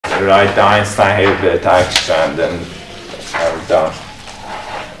write the Einstein-Hilbert action, and then I'm done.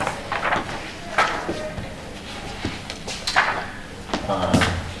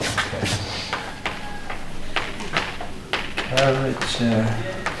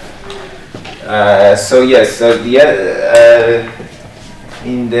 So yes, so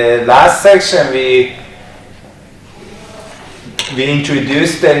in the last section we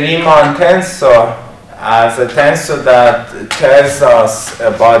introduced the Riemann tensor as a tensor that tells us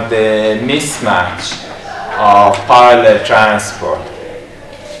about the mismatch of parallel transport.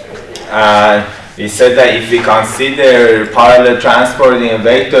 And we said that if we consider parallel transport in a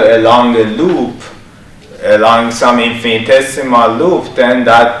vector along a loop, along some infinitesimal loop, then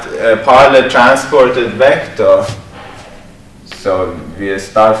that parallel transported vector, so we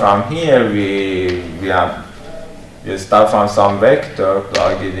start from here, we start from some vector,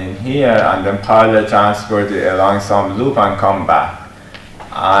 plug it in here, and then parallel transport it along some loop and come back.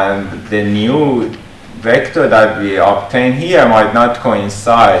 And the new vector that we obtain here might not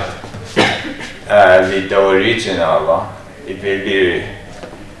coincide with the original one. It will be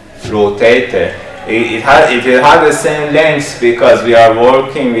rotated. It will have the same length because we are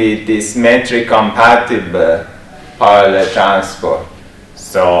working with this metric compatible parallel transport.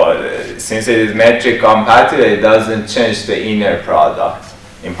 So since it is metric compatible, it doesn't change the inner product.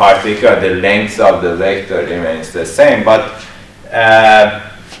 In particular, the length of the vector remains the same, but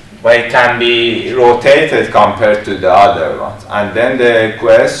it can be rotated compared to the other ones. And then the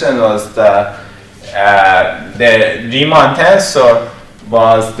question was that the Riemann tensor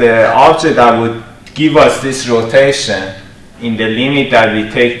was the object that would give us this rotation in the limit that we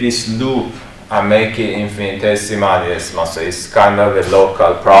take this loop and make it infinitesimally small. So it's kind of a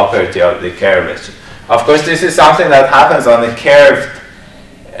local property of the curvature. Of course, this is something that happens on a curved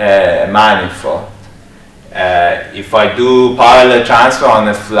manifold. If I do parallel transfer on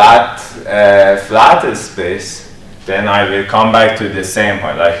a flat space, then I will come back to the same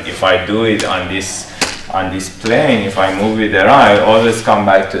point. Like if I do it on this plane, if I move it around, I always come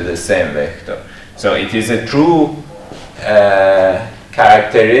back to the same vector. So it is a true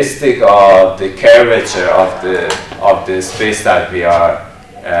characteristic of the curvature of the space that we are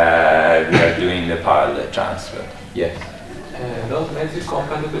doing the parallel transfer. Yes. Does metric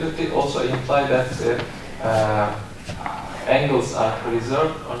compatibility also imply that angles are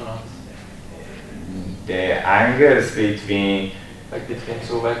preserved or not? The angles between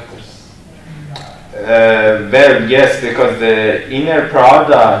two vectors. Well, yes, because the inner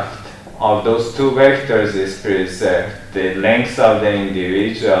product of those two vectors is preserved. The length of the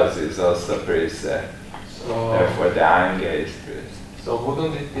individuals is also preserved. So therefore, the angle is preserved. So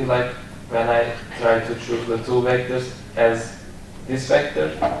wouldn't it be like when I try to choose the two vectors as this vector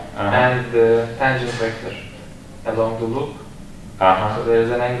and the tangent vector along the loop? So there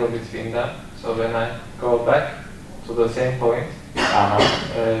is an angle between them. So when I go back to the same point,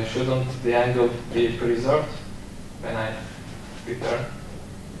 shouldn't the angle be preserved when I return?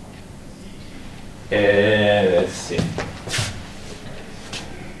 Let's see.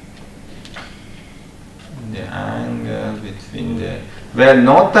 The angle between the... Well,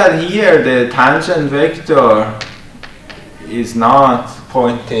 note that here the tangent vector is not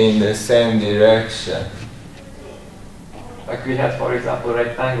pointing in the same direction. Like we had, for example,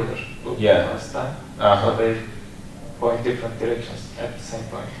 rectangular loop last time. So they point different directions at the same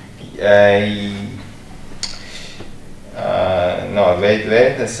point. No, wait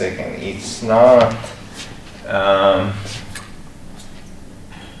a second. It's not.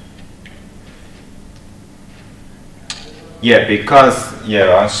 Yeah, because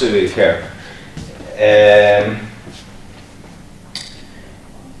I should be here.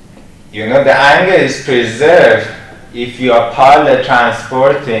 You know, the angle is preserved if you are parallel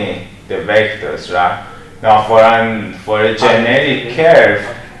transporting the vectors, right? Now, for a generic curve,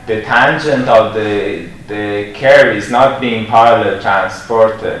 the tangent of the curve is not being parallel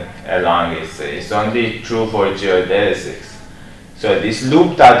transported along it. It's only true for geodesics. So this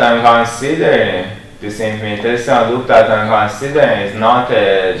loop that I'm considering, this infinitesimal loop that I'm considering, is not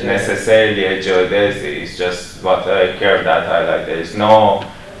necessarily a geodesic. It's just what a curve that I like. There is no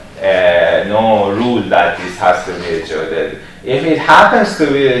rule that this has to be a geodesic. If it happens to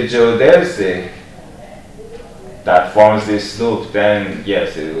be a geodesic that forms this loop, then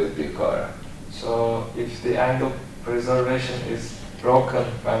yes, it would be correct. So if the angle preservation is broken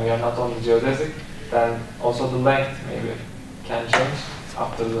when we are not on the geodesic, then also the length maybe can change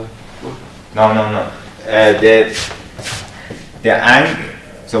after the loop. No. The angle.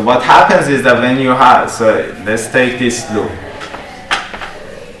 So what happens is that when you have, so let's take this loop.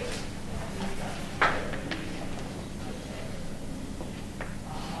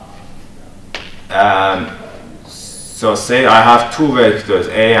 so say I have two vectors,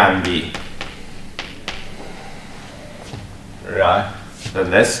 A and B. Right. So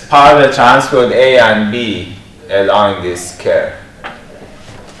let's parallel transport A and B along this curve.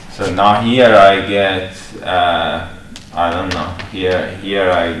 So now here I get, I don't know,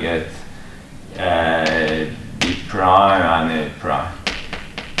 here I get B prime and A prime.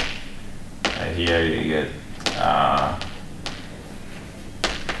 Here you get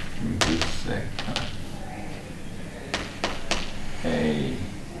A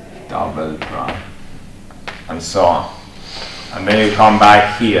double prime, and so on. And then you come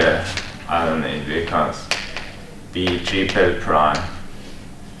back here, I don't know, it becomes B triple prime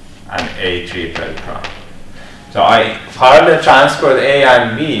and A triple prime. So I parallel transport A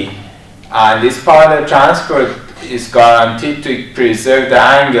and B, and this parallel transport is guaranteed to preserve the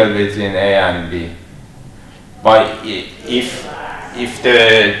angle between A and B. But if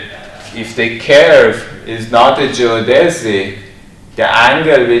the curve is not a geodesic, the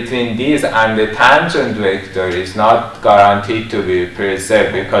angle between these and the tangent vector is not guaranteed to be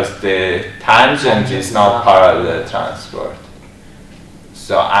preserved because the tangent is not parallel transport.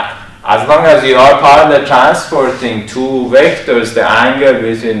 So as long as you are parallel transporting two vectors, the angle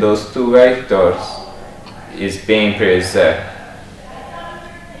between those two vectors is being preserved.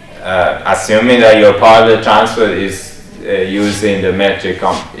 Assuming that your parallel transport is using the metric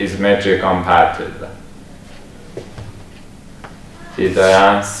compatible. Did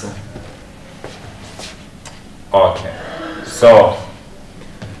I answer? Okay. So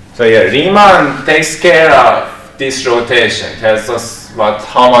yeah, Riemann takes care of this rotation, tells us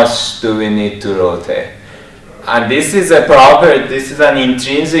how much do we need to rotate. And this is a property, this is an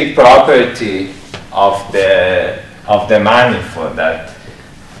intrinsic property of the manifold that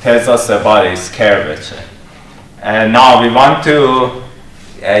tells us about its curvature. And now we want to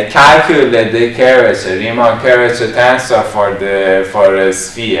calculate the curvature, Riemann curvature tensor for a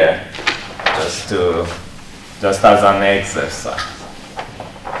sphere, just as an exercise.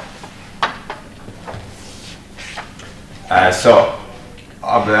 So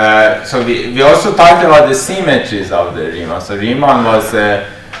we also talked about the symmetries of the Riemann. So Riemann was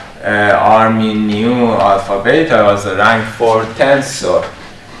R min nu alpha beta was a rank 4 tensor.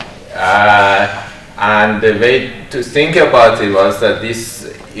 And the way to think about it was that this,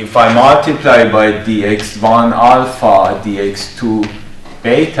 if I multiply by dx1 alpha, dx2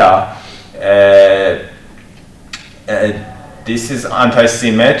 beta, this is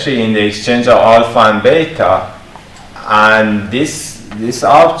anti-symmetry in the exchange of alpha and beta. And this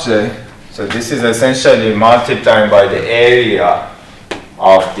object, so this is essentially multiplying by the area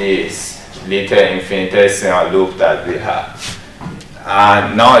of this little infinitesimal loop that we have.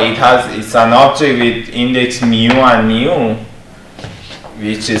 And now it's an object with index mu and nu,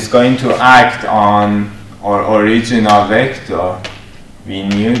 which is going to act on our original vector v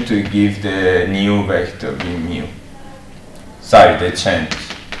nu to give the new vector v mu. Sorry, the change.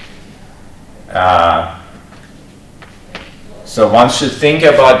 So one should think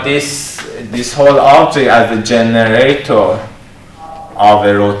about this whole object as the generator of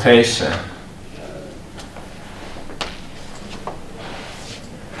a rotation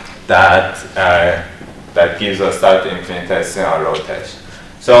that gives us that infinitesimal rotation.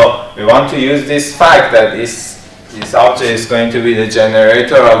 So we want to use this fact that this object is going to be the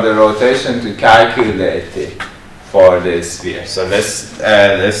generator of the rotation to calculate it for the sphere. So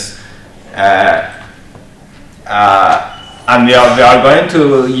and we are going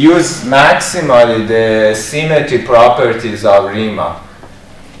to use maximally the symmetry properties of Riemann.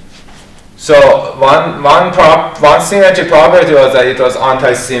 So one symmetry property was that it was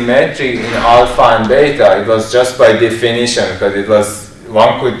anti-symmetric in alpha and beta. It was just by definition, because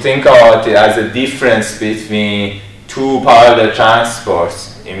one could think about it as a difference between two parallel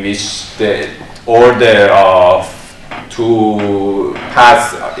transports in which the order of two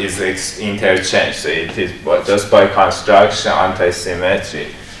paths is interchanged. So it is just by construction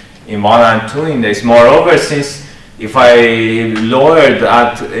anti-symmetry in 1 and 2 index. Moreover, since if I lower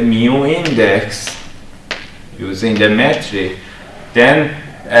that mu index using the metric, then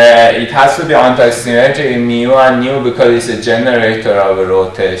it has to be anti-symmetric in mu and nu because it's a generator of a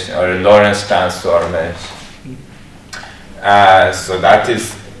rotation or a Lorentz transformation. So that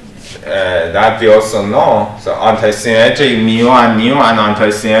is that we also know. So anti-symmetric mu and nu and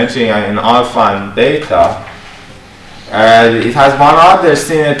anti-symmetric in alpha and beta. It has one other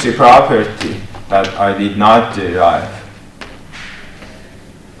symmetry property that I did not derive,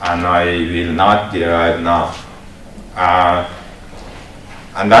 and I will not derive now.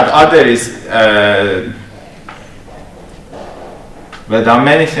 And that other is, well, there are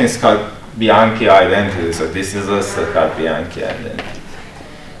many things called Bianchi identity. So this is also called Bianchi identity.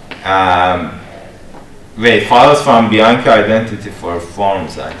 Wait, follows from Bianchi identity for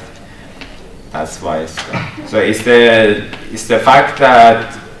forms, I think. That's why it's called. So it's the fact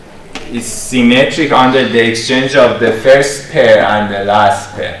that it's symmetric under the exchange of the first pair and the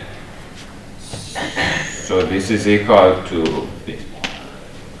last pair. So this is equal to B.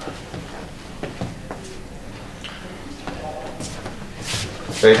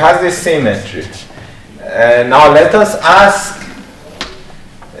 So it has this symmetry. Now let us ask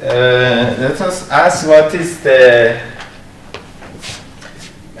what is the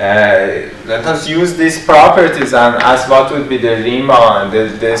let us use these properties and ask what would be the Riemann,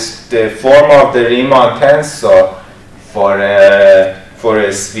 the form of the Riemann tensor for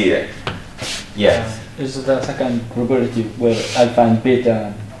a sphere. Yes. This is the second property where alpha and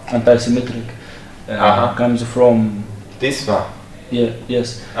beta antisymmetric comes from this one. Yeah.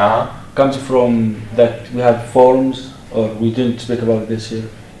 Yes. Comes from that we have forms, or we didn't speak about this here.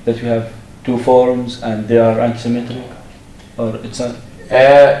 That we have two forms and they are antisymmetric, or it's not.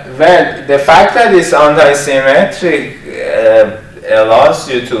 Well, the fact that it's antisymmetric allows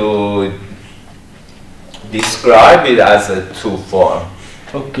you to describe it as a two form.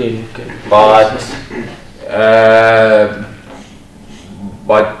 Okay.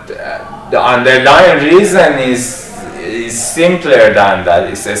 But the underlying reason is simpler than that.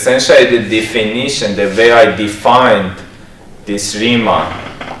 It's essentially the definition, the way I defined this Riemann.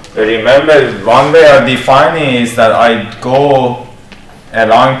 Remember, one way of defining is that I go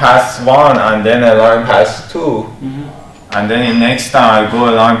along past 1 and then along past 2, and then the next time I go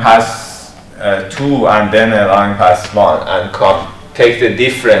along past 2 and then along past 1 and take the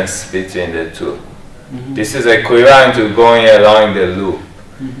difference between the two. This is equivalent to going along the loop.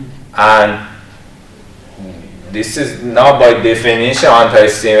 And this is not by definition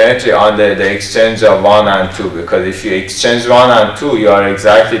antisymmetry under the exchange of 1 and 2, because if you exchange 1 and 2, you are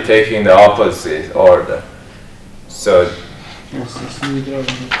exactly taking the opposite order. So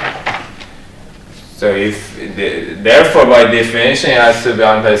therefore by definition it has to be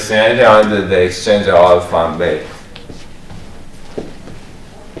antisymmetry under the exchange of alpha and beta.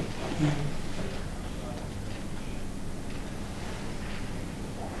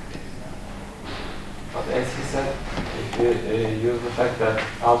 But as he said, if you use the fact that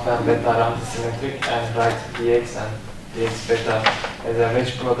alpha and beta are antisymmetric and write dx and dx beta as a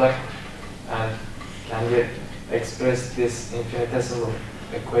wedge product, and can we express this infinitesimal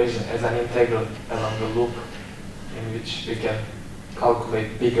equation as an integral along the loop, in which we can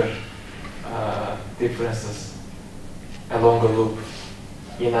calculate bigger differences along a loop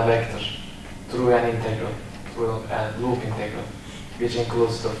in a vector through an integral, through a loop integral, which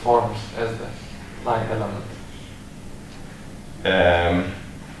includes the forms as the line element.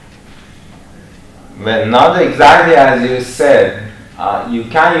 Well, not exactly as you said. You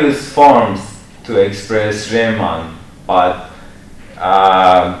can use forms to express Riemann, but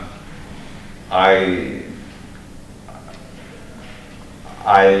I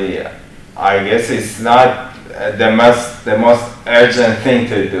guess it's not the most urgent thing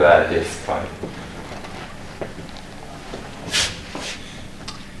to do at this point.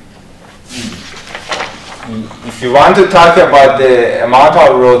 If you want to talk about the amount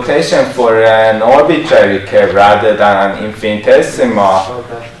of rotation for an arbitrary curve rather than an infinitesimal,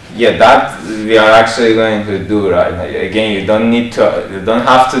 yeah, that we are actually going to do right now. Again, you don't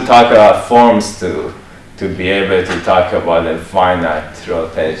have to talk about forms to be able to talk about a finite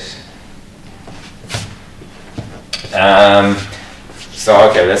rotation. So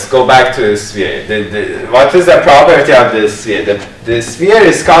okay, let's go back to the sphere. What is the property of the sphere? The sphere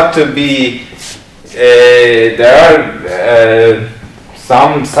is got to be there are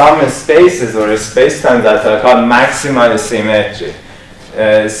some spaces or spacetimes that are called maximally symmetric.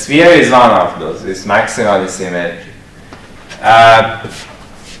 Sphere is one of those. It's maximally symmetric.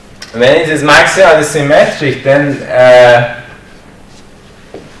 When it is maximally symmetric, then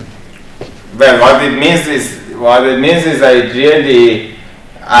well, what it means is that it really,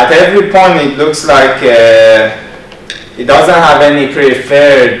 at every point, it looks like it doesn't have any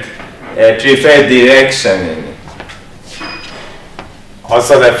preferred direction in it.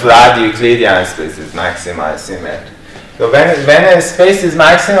 Also, the flat Euclidean space is maximally symmetric. So when a space is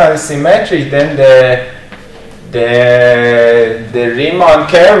maximally symmetric, then the Riemann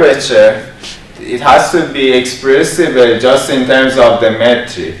curvature, it has to be expressible just in terms of the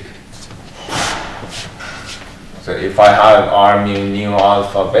metric. So if I have R mu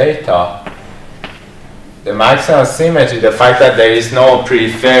alpha beta, the maximum symmetry, the fact that there is no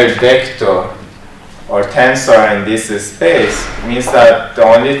preferred vector or tensor in this space means that the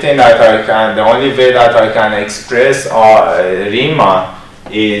only way that I can express Riemann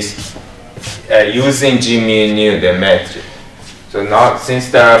is using G mu nu, the metric. So now, since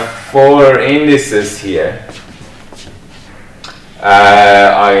there are 4 indices here,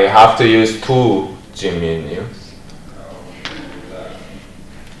 I have to use 2 G mu nu.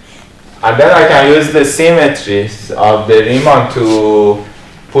 And then I can use the symmetries of the Riemann to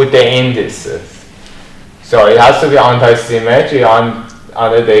put the indices. So it has to be anti-symmetry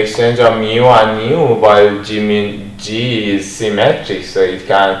under the exchange of mu and nu, while G is symmetric, so it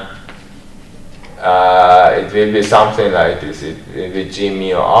can it will be something like this. It will be G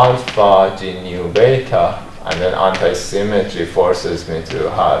mu alpha, G nu beta, and then anti-symmetry forces me to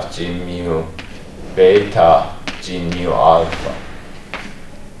have G mu beta, G nu alpha.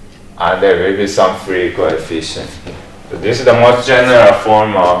 And there will be some free coefficient. So this is the most general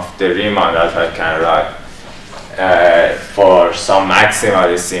form of the Riemann that I can write for some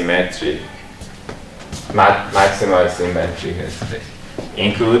maximally symmetric space,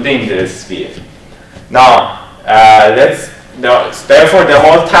 including the sphere. Now, therefore the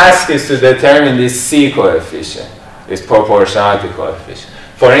whole task is to determine this C coefficient, this proportionality coefficient.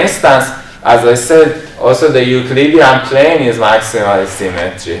 For instance, as I said, also the Euclidean plane is maximally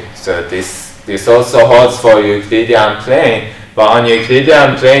symmetric. So this also holds for Euclidean plane, but on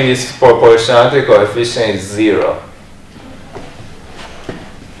Euclidean plane this proportionality coefficient is 0.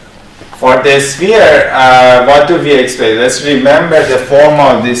 For the sphere, what do we expect? Let's remember the form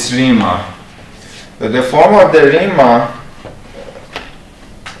of this Riemann. So the form of the Riemann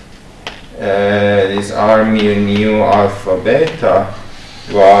is R mu nu alpha beta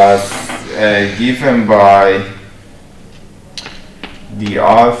was given by the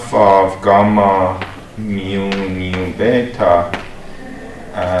alpha of gamma mu nu beta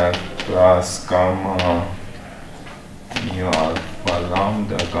plus gamma mu alpha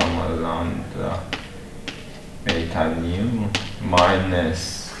lambda gamma lambda beta nu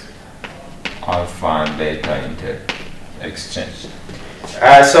minus alpha and beta exchange.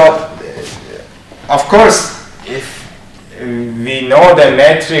 So, of course, if we know the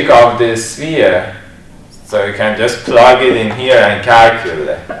metric of the sphere, so you can just plug it in here and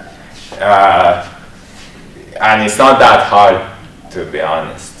calculate. And it's not that hard, to be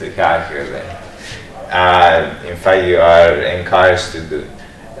honest, to calculate. In fact, you are encouraged to do it.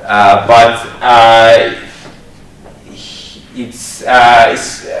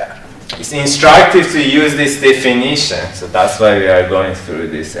 It's instructive to use this definition, so that's why we are going through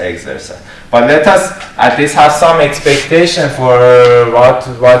this exercise. But let us at least have some expectation for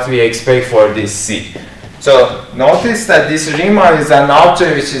what we expect for this C. So notice that this Riemann is an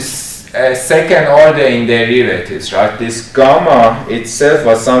object which is second order in derivatives, right? This gamma itself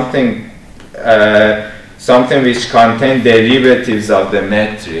was something which contained derivatives of the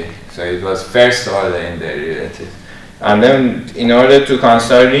metric. So it was first order in derivatives. And then in order to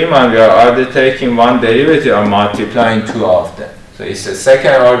construct Riemann, we are either taking one derivative or multiplying 2 of them. So it's a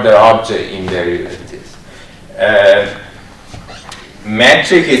second order object in derivatives.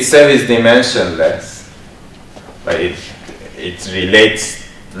 Metric itself is dimensionless, but it relates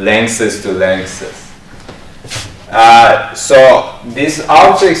lengths to lengths. So this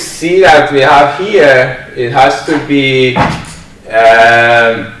object C that we have here, it has to be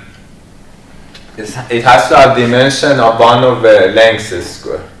it has to have dimension of 1 over length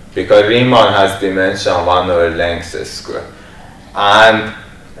square, because Riemann has dimension of 1 over length square. And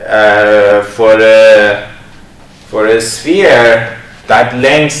for a sphere, that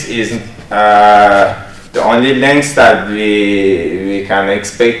length is the only length that we can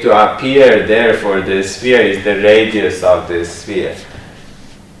expect to appear there for the sphere is the radius of the sphere.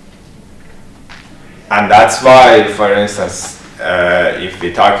 And that's why, for instance, if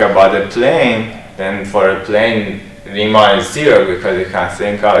we talk about a plane, then for a plane, Riemann is 0 because you can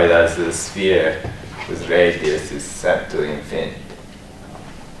think of it as a sphere whose radius is set to infinity.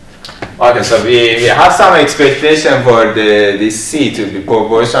 Okay, so we have some expectation for this C to be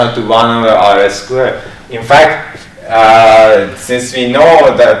proportional to 1 over R squared. In fact, since we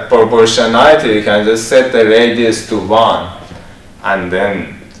know that proportionality, we can just set the radius to 1, and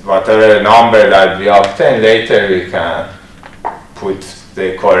then whatever number that we obtain later, we can put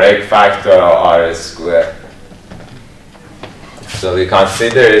the correct factor of R squared. So we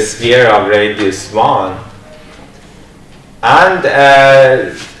consider a sphere of radius 1. And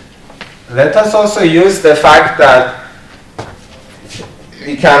let us also use the fact that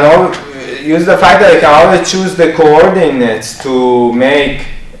we can always choose the coordinates to make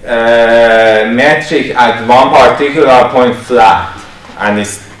metric at one particular point flat. And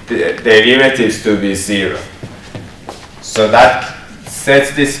derivatives to be 0. So that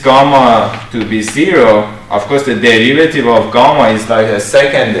sets this gamma to be 0. Of course, the derivative of gamma is like a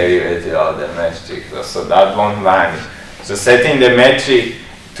second derivative of the metric, so that won't vanish. So setting the metric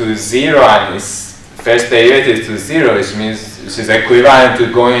to 0 and its first derivative to 0, which is equivalent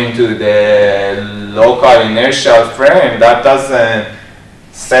to going to the local inertial frame, that doesn't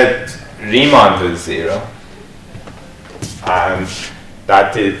set Riemann to 0. And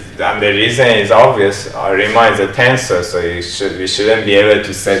the reason is obvious. Riemann is a tensor, so we shouldn't be able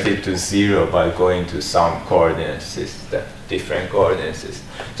to set it to 0 by going to some coordinate system, different coordinate system.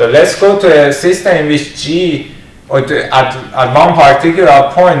 So let's go to a system in which G, or at one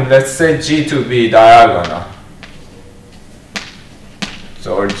particular point, let's say G to be diagonal.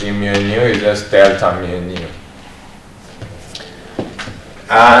 So or G mu nu is just delta mu nu.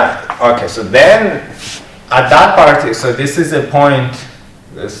 Okay, so then at that part, so this is a point,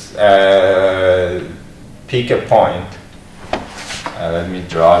 let's pick a point. Let me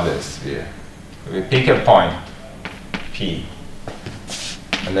draw this here. We pick a point, P.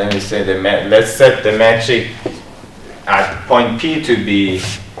 And then we say, let's set the metric at point P to be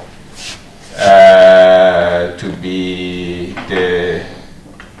the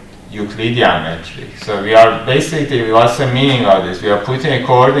Euclidean metric. So we are basically, what's the meaning of this? We are putting a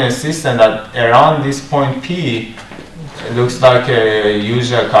coordinate system that around this point P, it looks like a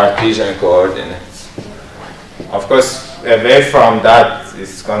usual Cartesian coordinates. Of course, away from that,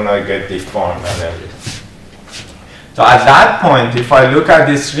 it's gonna get deformed and everything. So at that point, if I look at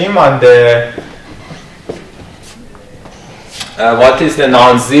this Riemann, what is the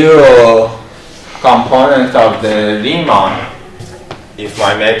non-zero component of the Riemann? If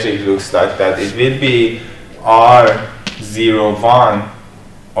my metric looks like that, it will be R01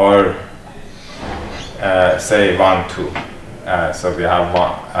 or say 1, 2. So we have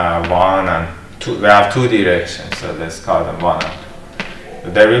 1 and 2. We have 2 directions, so let's call them 1 and 2. So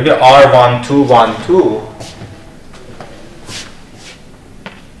there will be R12, 1, 2,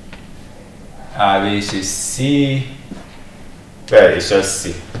 which is C. Well, it's just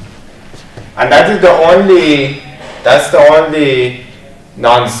C, and that is that's the only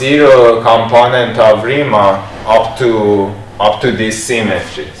non-zero component of Riemann up to these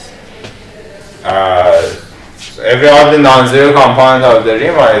symmetries. So every other non-zero component of the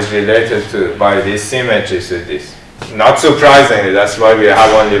Riemann is related by these symmetries to this. Not surprisingly, that's why we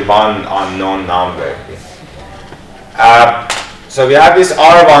have only one unknown number here. So we have this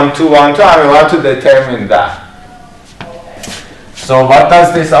R12, 1, 2, and we want to determine that. So what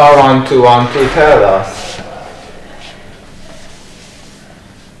does this R12, 1, 2 tell us?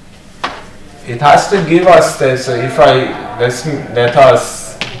 It has to give us this. So if let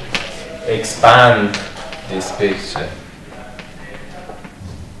us expand this picture.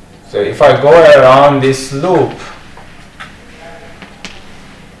 So if I go around this loop,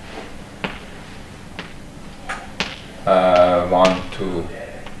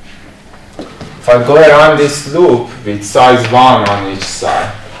 if I go around this loop with size 1 on each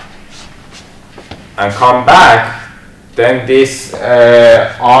side and come back, then this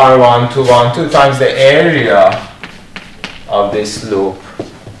R1212 times the area of this loop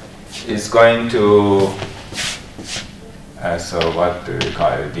is going to, so what do we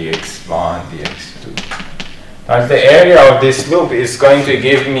call it, dx1, dx2. Times the area of this loop is going to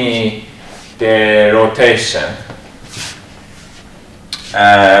give me the rotation.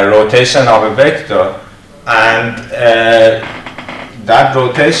 Rotation of a vector, and that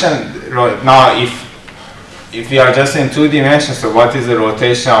rotation, now if we are just in 2 dimensions, so what is the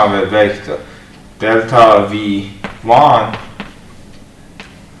rotation of a vector? Delta V1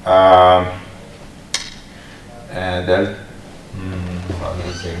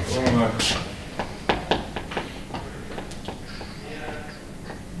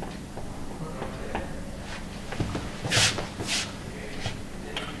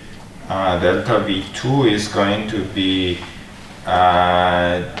 delta V2 is going to be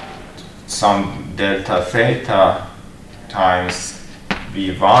some delta theta times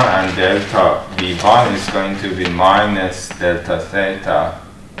V1, and delta V1 is going to be minus delta theta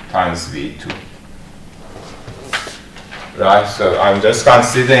times V2. Right, so I'm just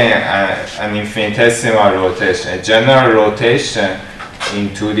considering an infinitesimal rotation. A general rotation in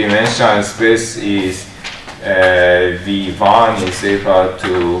 2-dimensional space is V1 is equal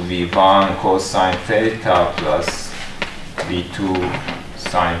to V1 cosine theta plus V2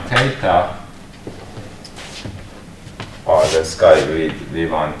 sine theta, or let's go with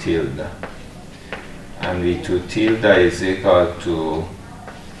V1 tilde, and V2 tilde is equal to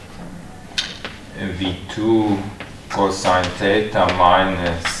V2 cosine theta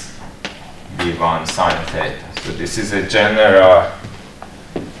minus V1 sine theta. So this is a general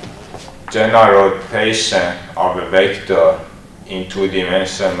rotation of a vector in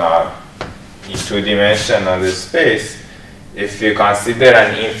two-dimensional space. If you consider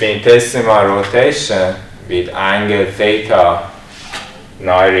an infinitesimal rotation with angle theta,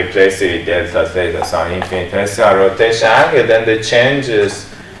 now I replace it with delta theta, so an infinitesimal rotation angle, then the change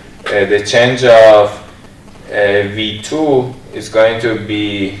of V2 is going to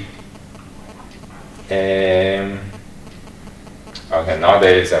be okay, now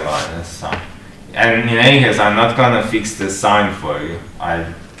there is a minus sign. And in any case, I'm not going to fix the sign for you.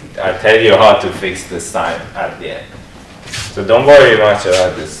 I'll tell you how to fix the sign at the end. So don't worry much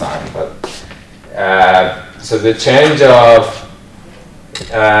about the sign. But so the change of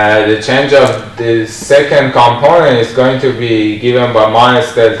the second component is going to be given by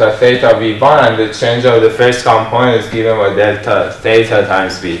minus delta theta V1, and the change of the first component is given by delta theta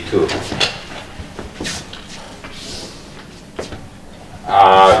times V2.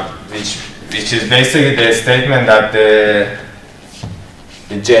 Which is basically the statement that the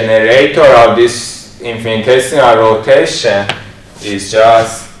generator of this infinitesimal rotation is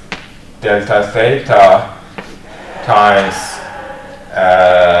just delta theta times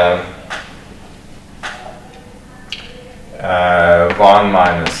 1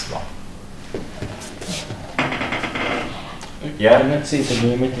 minus 1. Yeah? Let's see the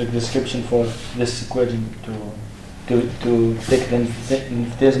geometric description for this equation to take the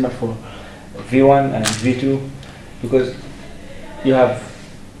infinitesimal for V1 and V2, because you have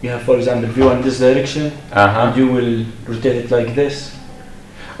for example V1 in this direction, and you will rotate it like this.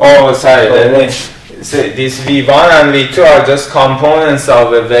 Oh, sorry. So this V1 and V2 are just components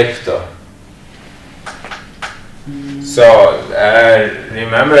of a vector. So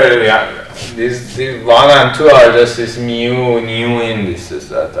remember, these 1 and 2 are just these new indices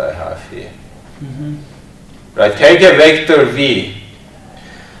that I have here. Right, take a vector V.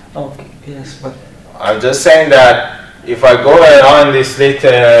 Okay, yes, but I'm just saying that if I go around this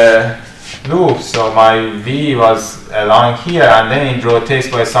little loop, so my V was along here, and then it rotates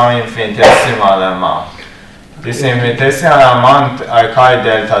by some infinitesimal amount. This infinitesimal amount I call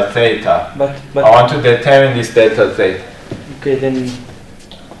delta theta. But I want to determine this delta theta. Okay, then,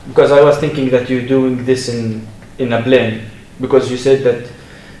 because I was thinking that you're doing this in a plane, because you said that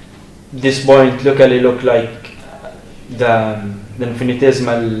this point locally look like the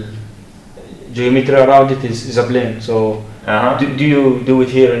infinitesimal geometry around it is a plane. So do you do it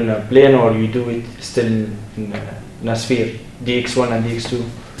here in a plane, or you do it still in a sphere, dx1 and dx2?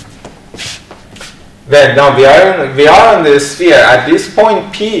 Well, no, we are on the sphere. At this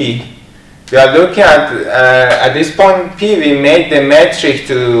point P, we are looking at this point P, we made the metric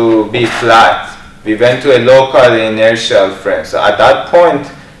to be flat. We went to a local inertial frame. So at that point,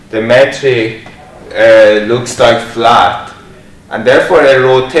 the metric looks like flat. And therefore, a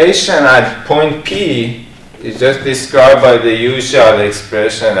rotation at point P is just described by the usual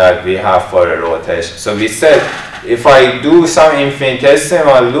expression that we have for a rotation. So we said, if I do some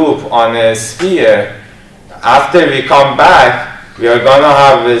infinitesimal loop on a sphere, after we come back, we are going to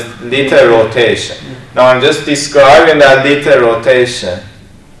have a little rotation. Now I'm just describing that little rotation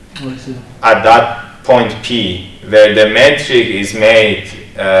at that point P, where the metric is made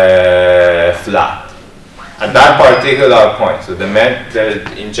flat. At that particular point. So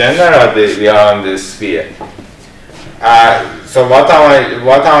in general, we are on the sphere. So what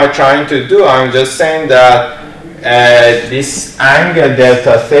am I trying to do? I'm just saying that this angle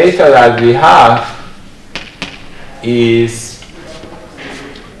delta theta that we have is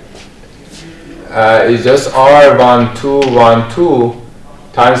just R1212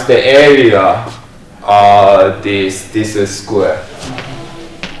 times the area of this square.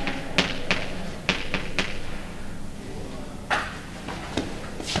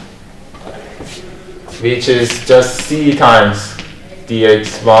 Which is just C times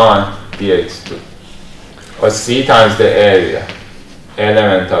dx1 dx2, or C times the area,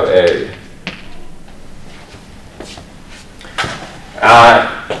 element of area.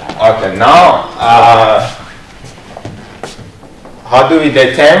 Okay, now how do we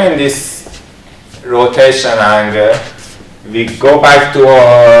determine this rotation angle? We go back to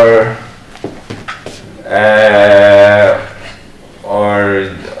our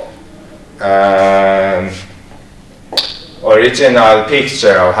original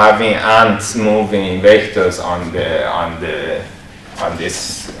picture of having ants moving vectors on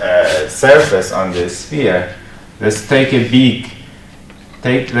this surface, on the sphere. Let's take a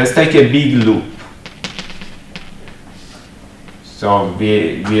big loop. So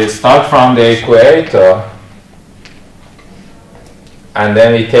we start from the equator, and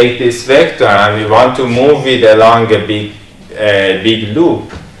then we take this vector and we want to move it along a big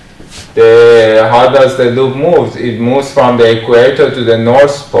loop. How does the loop move? It moves from the equator to the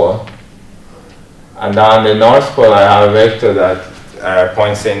North Pole. And on the North Pole, I have a vector that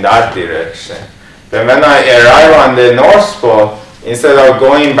points in that direction. Then when I arrive on the North Pole, instead of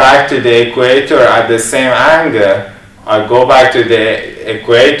going back to the equator at the same angle, I go back to the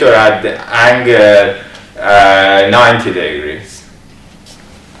equator at the angle 90 degrees.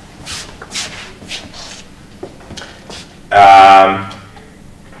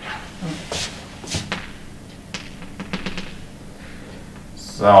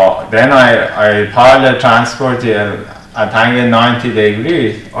 So then I parallel transport it at angle 90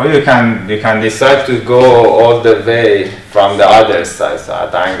 degrees, or you can decide to go all the way from the other side, so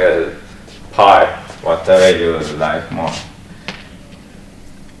at angle pi, whatever you like more.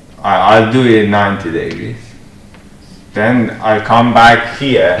 I'll do it 90 degrees. Then I'll come back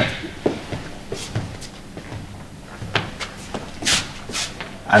here,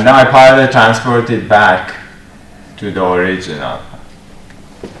 and then I parallel transport it back to the original.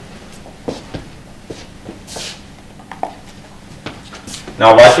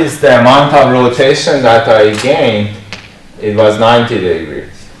 Now what is the amount of rotation that I gained? It was 90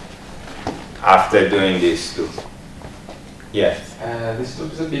 degrees after doing this loop. Yes? This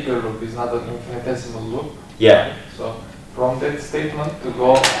loop is a bigger loop, it's not an infinitesimal loop. Yeah. So from that statement to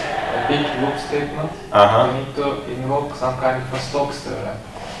go a big loop statement, we need to invoke some kind of a Stokes theorem,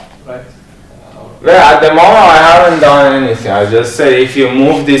 right? Well, at the moment I haven't done anything. I just said if you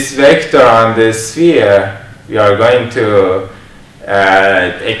move this vector on the sphere, you are going to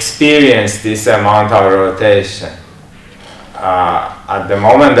experience this amount of rotation. At the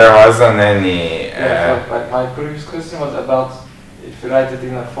moment there wasn't any... like my previous question was about if you write it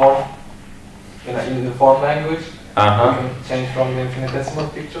in a form, in the form language, you can change from the infinitesimal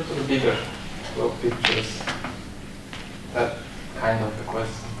picture to the bigger globe pictures. That kind of the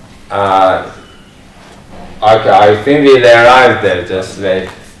question. Okay, I think we'll arrive there, just wait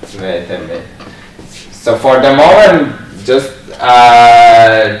a minute. So for the moment, just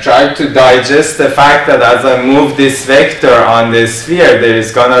try to digest the fact that as I move this vector on the sphere, there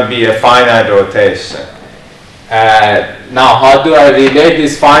is going to be a finite rotation. Now, how do I relate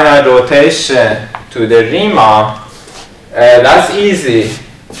this finite rotation to the Riemann? That's easy.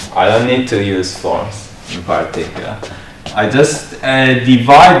 I don't need to use forms in particular. I just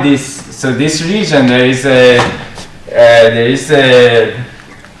divide this. So this region, there is a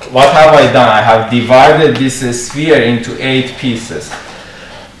what have I done? I have divided this sphere into 8 pieces.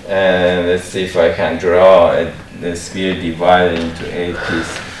 Let's see if I can draw the sphere divided into 8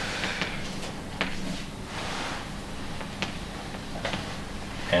 pieces.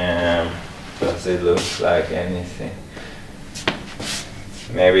 Does it look like anything?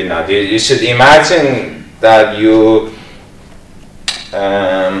 Maybe not. You should imagine that you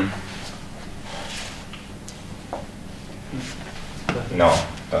no,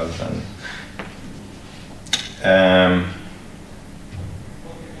 doesn't.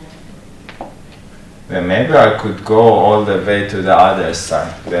 Then maybe I could go all the way to the other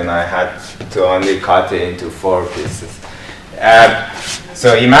side. Then I had to only cut it into 4 pieces.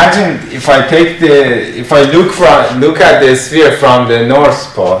 So imagine if I look at the sphere from the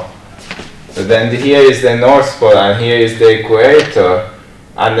North Pole. So then here is the North Pole and here is the equator.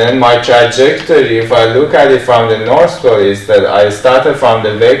 And then my trajectory, if I look at it from the North Pole, is that I started from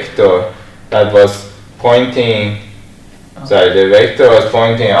the vector that was pointing, the vector was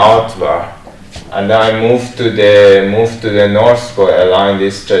pointing outward. And then I moved to the North Pole along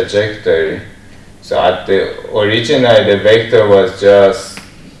this trajectory. So at the originally the vector was just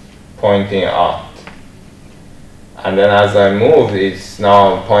pointing out. And then as I move, it's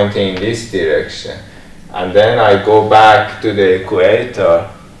now pointing in this direction. And then I go back to the equator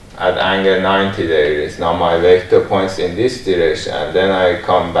at angle 90 degrees. Now my vector points in this direction, and then I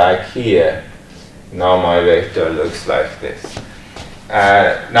come back here. Now my vector looks like this.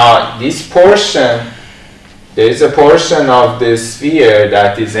 Now this portion, there is a portion of the sphere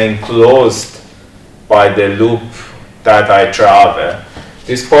that is enclosed by the loop that I travel.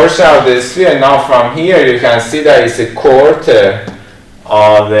 This portion of the sphere, now from here you can see that it's a quarter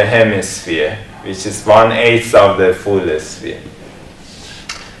of the hemisphere, which is 1/8 of the full sphere.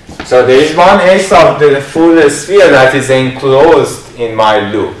 So there is 1/8 of the full sphere that is enclosed in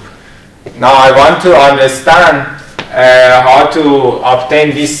my loop. Now I want to understand how to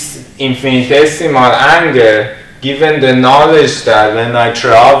obtain this infinitesimal angle, given the knowledge that when I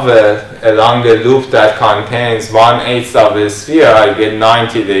travel along a loop that contains 1/8 of the sphere, I get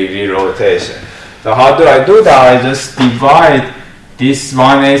 90-degree rotation. So how do I do that? I just divide this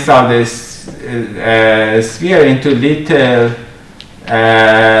 1/8 of this sphere into little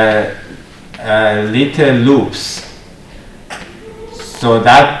little loops. So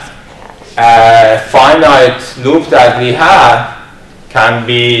that finite loop that we have can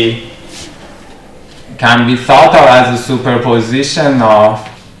be thought of as a superposition of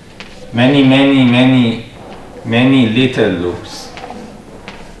many little loops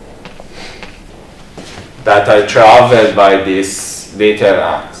that I travel by this little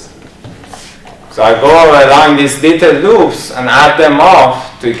ants. So I go along these little loops and add them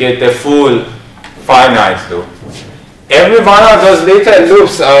up to get the full finite loop. Every one of those little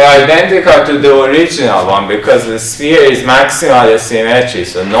loops are identical to the original one because the sphere is maximally symmetric,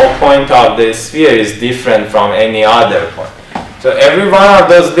 so no point of the sphere is different from any other point. So every one of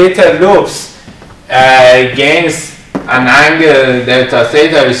those little loops gains an angle delta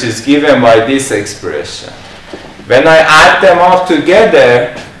theta, which is given by this expression. When I add them up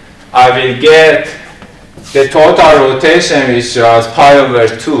together, I will get the total rotation, which was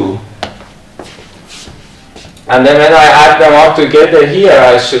pi/2. And then when I add them up together here,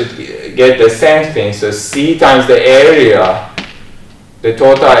 I should get the same thing. So C times the area, the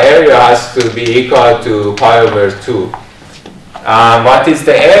total area has to be equal to pi/2. What is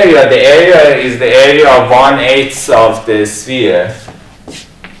the area? The area is the area of 1/8 of the sphere.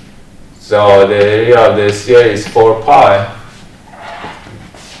 So the area of the sphere is 4 pi.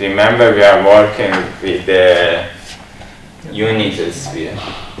 Remember, we are working with the unit sphere.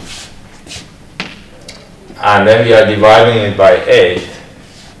 And then we are dividing it by 8.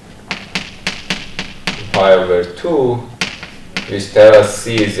 Pi/2, which tells us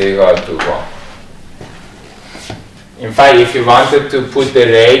C is equal to 1. In fact, if you wanted to put the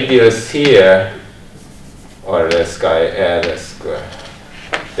radius here, or let's go L square,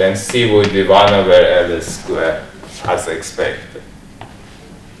 then C would be 1/L square, as expected.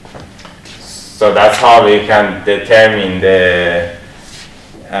 So that's how we can determine the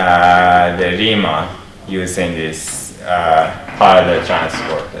Riemann using this parallel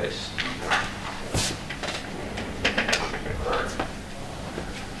transportation.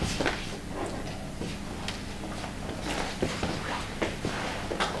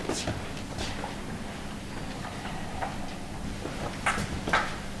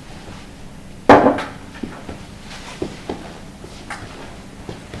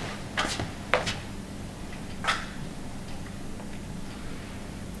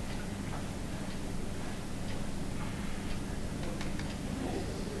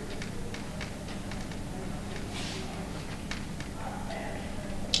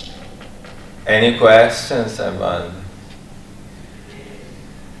 Any questions about it?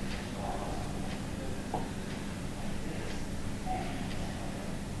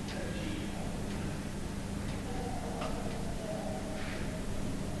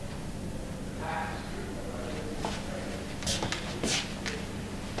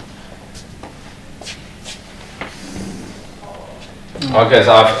 Okay,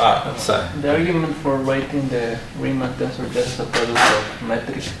 so sorry. The argument for writing the Riemann tensor just as a product of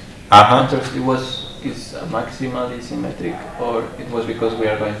metric tensors, is maximally symmetric, or it was because we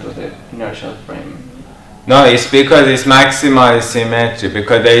are going to the inertial frame? No, it's because it's maximally symmetric,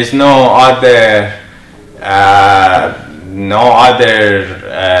 because there is no other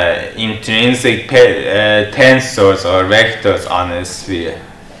intrinsic tensors or vectors on a sphere.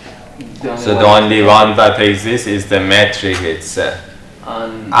 So the only one that exists is the metric itself.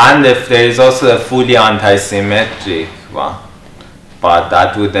 And if there is also a fully antisymmetric one, but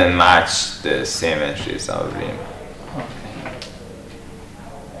that wouldn't match the symmetries of Riemann. Okay.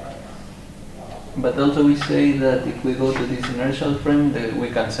 But also we say that if we go to this inertial frame, we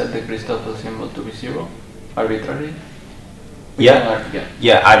can set the Christoffel symbol to be 0 arbitrarily.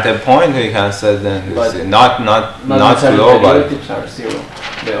 Yeah, at the point we can set them to 0, not global. The derivatives are 0,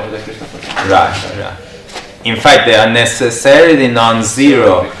 the Christoffel symbol. Right. In fact, they are necessarily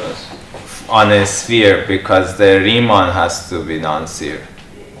non-zero on a sphere because the Riemann has to be non-zero.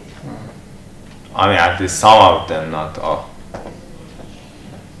 I mean, at least some of them, not all.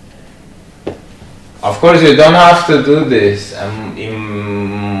 Of course, you don't have to do this. In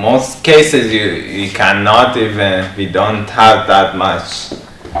most cases, you cannot even, we don't have that much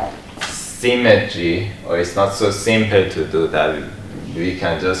symmetry, or it's not so simple to do that. We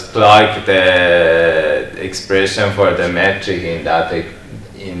can just plug the expression for the metric in that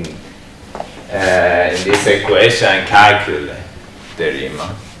in this equation and calculate the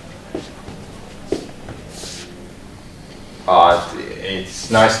Riemann. But it's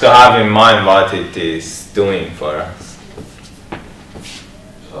nice to have in mind what it is doing for us.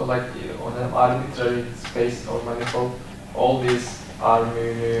 So like on an arbitrary space or manifold, all these R,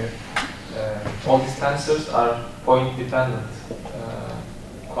 mu, nu, all these tensors are point dependent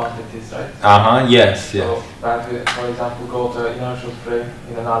quantities, right? Yes, yes. So when we, for example, go to an inertial frame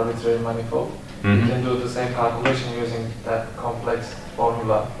in an arbitrary manifold, we can do the same calculation using that complex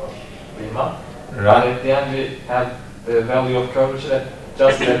formula for Riemann. Right. But at the end, we have the value of curvature at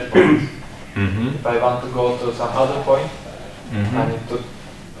just that point. If I want to go to some other point, I need to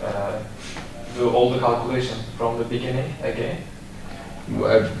do all the calculations from the beginning again.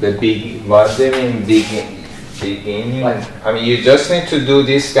 What do you mean beginning? Like, I mean, you just need to do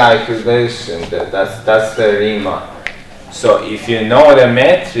this calculation. That's the Riemann. So if you know the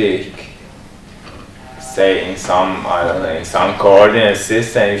metric, say in some, I don't know, in some coordinate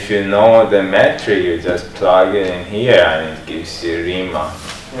system, if you know the metric, you just plug it in here and it gives you Riemann.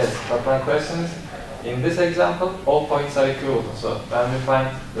 Yes, but my question is, in this example, all points are equivalent. So when we find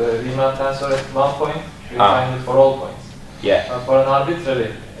the Riemann tensor at one point, we find it for all points. Yeah. But for an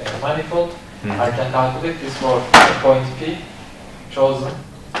arbitrary manifold, I can calculate this for the point P chosen,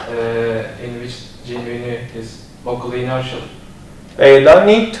 in which G mu nu is locally inertial. You don't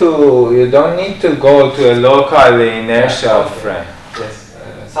need to go to a local inertial frame. Yes.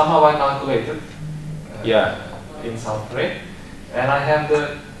 Somehow I calculated. In some frame, and I have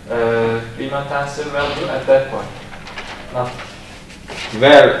the Riemann tensor value at that point.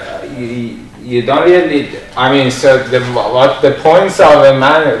 Well, you don't really. I mean, so what the points of a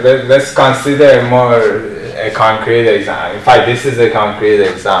man? Let's consider more a concrete example. In fact, this is a concrete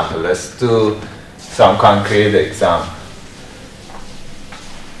example. Let's do some concrete example.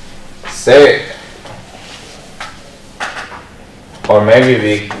 Say, or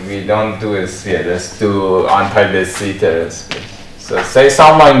maybe we don't do it here. Let's do untitled de Sitter space. So say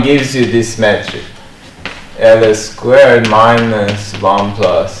someone gives you this metric, L squared minus 1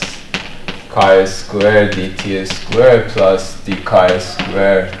 plus chi squared dt squared plus d chi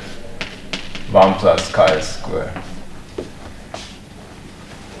squared 1 plus chi squared.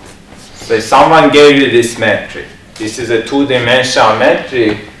 So someone gave you this metric. This is a two-dimensional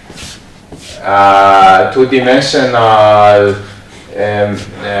metric. Two-dimensional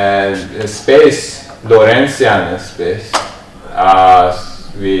space, Lorentzian space,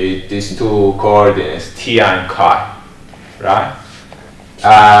 with these two coordinates, t and chi, right?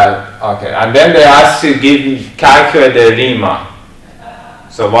 Okay, and then they ask you calculate the Riemann.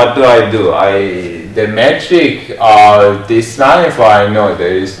 So what do? The metric of this manifold, I know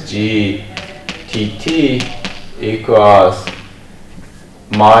there is GTT equals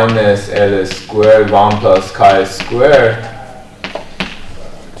minus L squared 1 plus chi squared,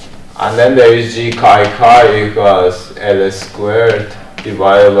 and then there is G chi chi equals L squared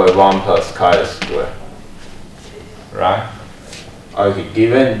divided by 1 plus chi squared, right? Okay,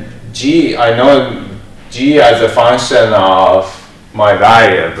 given G, I know G as a function of my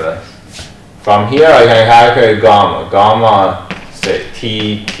variable. From here I can calculate gamma, say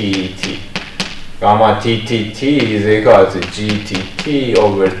T. Gamma TTT is equal to GTT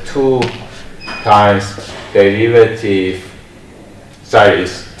over 2 times derivative,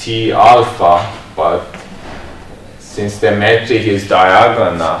 it's T alpha, but since the metric is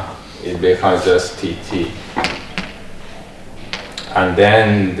diagonal, it becomes just TT. And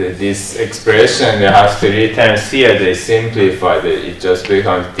then this expression, they have three terms here, they simplified it, it just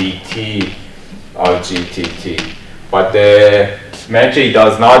becomes dt of GTT. But the metric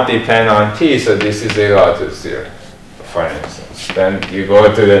does not depend on t, so this is equal to 0, for instance. Then you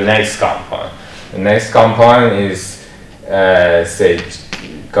go to the next component. The next component is, say,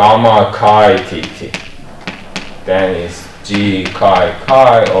 gamma chi tt. Then it's g chi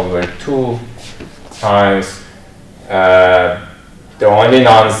chi over 2 times, the only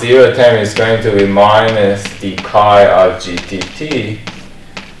non-zero term is going to be minus d chi of GTT,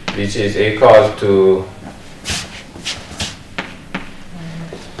 which is equal to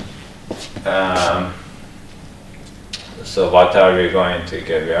so what are we going to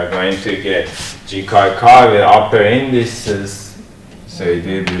get? We are going to get g chi chi with upper indices, so it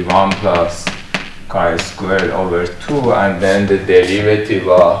will be 1 plus chi squared over 2, and then the derivative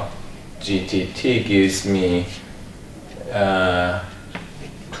of GTT gives me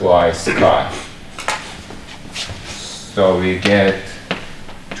twice chi. So we get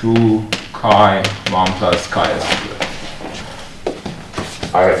 2 chi 1 plus chi squared.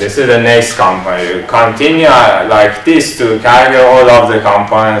 Okay, this is the next component. You continue like this to calculate all of the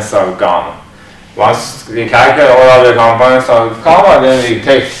components of gamma. Once we calculate all of the components of gamma, then we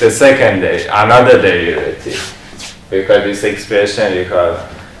take the second another derivative, because this expression equals.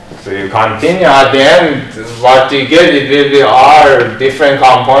 So you continue at the end, what you get, it will be R, different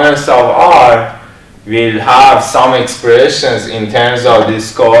components of R, will have some expressions in terms of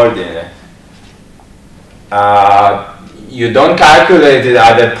this coordinate. You don't calculate it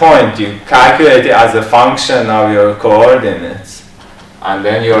at a point, you calculate it as a function of your coordinates. And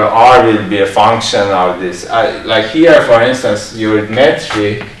then your R will be a function of this. Like here, for instance, your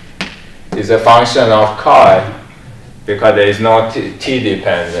metric is a function of chi, because there is no t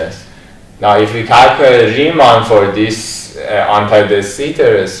dependence. Now, if we calculate Riemann for this anti-de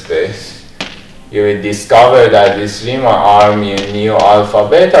Sitter space, you will discover that this Riemann R mu nu alpha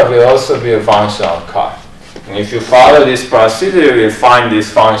beta will also be a function of chi. And if you follow this procedure, you will find this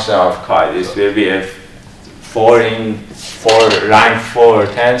function of chi. This will be a rank 4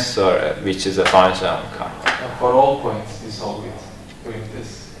 tensor, which is a function of chi. For all points, you solve it doing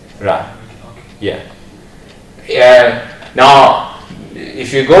this. Right. Okay. Yeah. Now,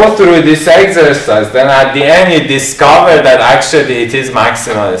 if you go through this exercise, then at the end you discover that actually it is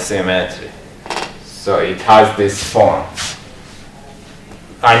maximal symmetry. So it has this form.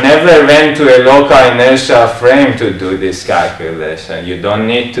 I never went to a local inertial frame to do this calculation. You don't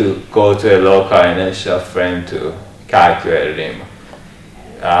need to go to a local inertial frame to calculate Riemann.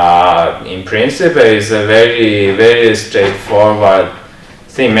 In principle, it's a very, very straightforward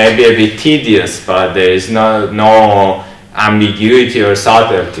thing. Maybe a bit tedious, but there is no ambiguity or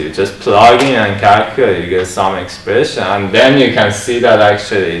subtlety. Just plug in and calculate, you get some expression, and then you can see that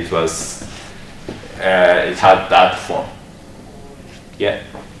actually it had that form. Yeah.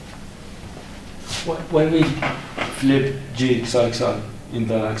 When we flip G xl in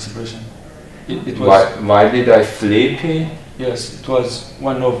the expression, it was. Why did I flip it? Yes, it was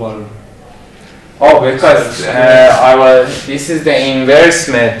 1 over. Oh, because this is the inverse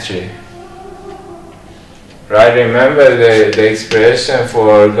metric. Right, remember the expression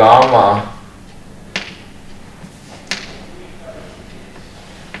for gamma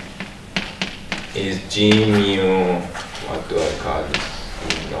is G mu, what do I call this?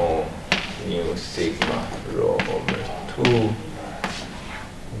 No, mu sigma rho over 2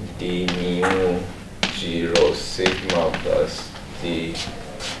 d mu G rho sigma plus d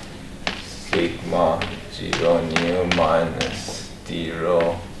sigma G rho nu minus d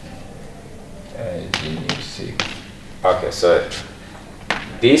rho G nu sigma. Okay, so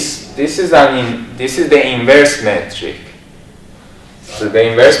this is the inverse metric. So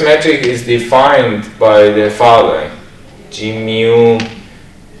the inverse metric is defined by the following: G mu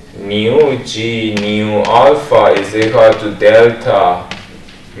G nu alpha is equal to delta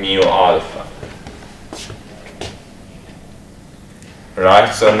mu alpha.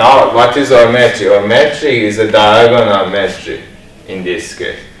 Right? So now what is our metric? Our metric is a diagonal metric in this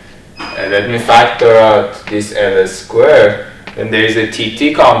case. And let me factor out this L square. Then there is a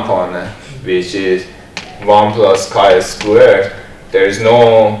TT component, which is 1 plus chi squared. There is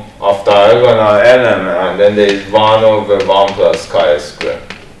no off diagonal element, and then there is 1 over 1 plus chi squared.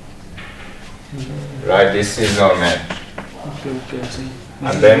 Right? This is our metric. Okay, I see.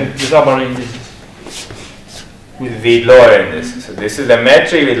 And then with upper indices. With lower indices. So this is the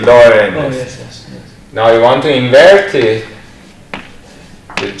metric with lower indices. Oh, yes. Now you want to invert it.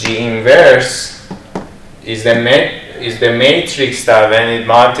 The G inverse is the matrix that when it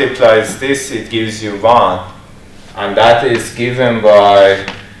multiplies this, it gives you 1. And that is given by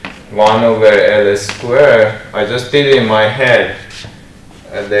 1 over L square. I just did it in my head.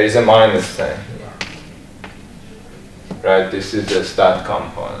 There is a minus sign. Right, this is just that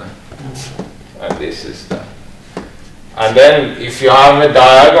component. And this is that. And then if you have a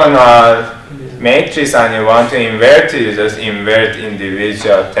diagonal matrix and you want to invert it, you just invert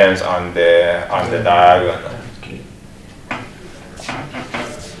individual terms on the diagonal.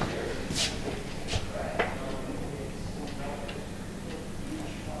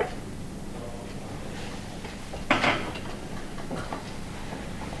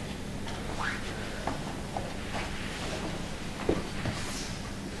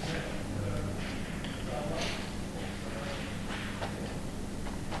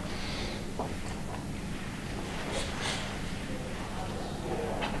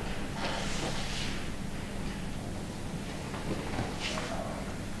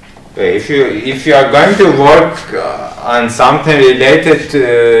 If you are going to work on something related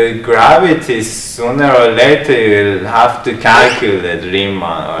to gravity, sooner or later you will have to calculate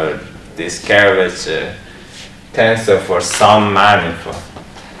Riemann or this curvature tensor for some manifold.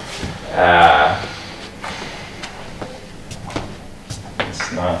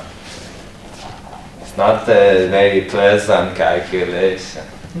 It's not a very pleasant calculation.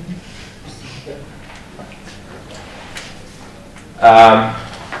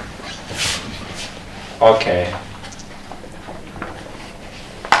 Okay.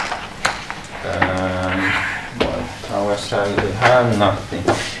 Shall we have nothing?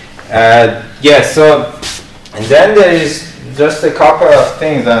 Yeah, so, and then there is just a couple of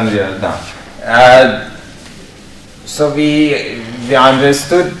things and we are done. So we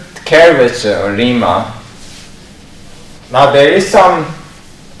understood curvature or Riemann. Now there is some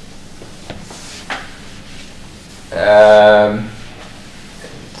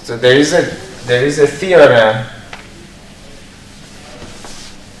so there is a theorem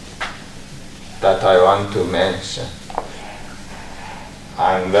that I want to mention,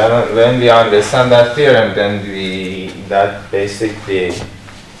 and when we understand that theorem, then that basically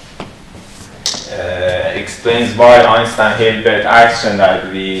explains why Einstein-Hilbert action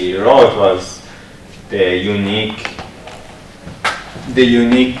that we wrote was the unique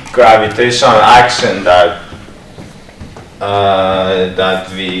gravitational action that that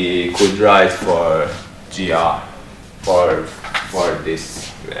we could write for GR for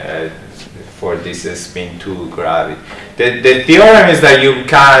this spin 2 gravity. The theorem is that you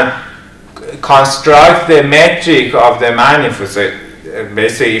can construct the metric of the manifold. So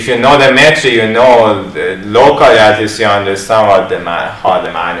basically, if you know the metric, you know locally at least you understand what how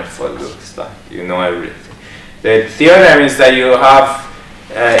the manifold looks like. You know everything. The theorem is that you have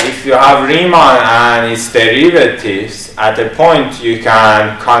if you have Riemann and its derivatives, at a point you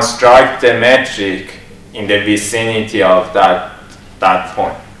can construct the metric in the vicinity of that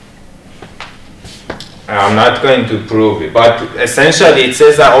point. I'm not going to prove it, but essentially it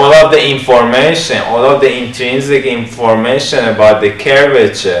says that all of the information, all of the intrinsic information about the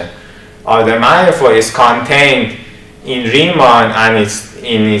curvature of the manifold is contained in Riemann and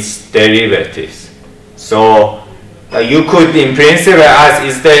in its derivatives. So you could in principle ask,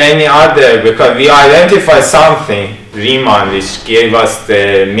 is there any other, because we identified something, Riemann, which gave us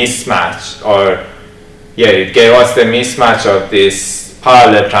the mismatch, or yeah, it gave us the mismatch of this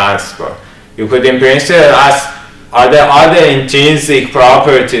parallel transport. You could in principle ask, are there other intrinsic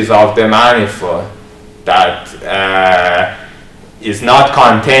properties of the manifold that is not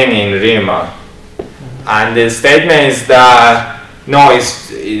contained in Riemann? And the statement is that no,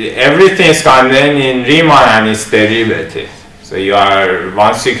 everything is contained in Riemann and its derivatives. So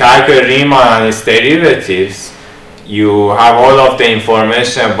once you calculate Riemann and its derivatives, you have all of the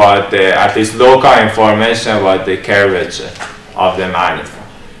information about at least local information about the curvature of the manifold.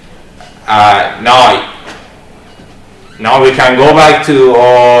 Now we can go back to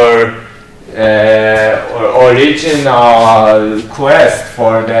our original quest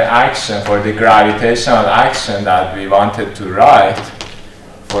for the action, for the gravitational action that we wanted to write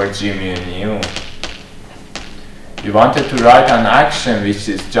for G mu nu. We wanted to write an action which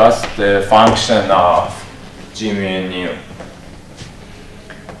is just the function of G mu nu.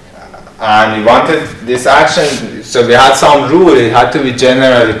 And we wanted this action, so we had some rule, it had to be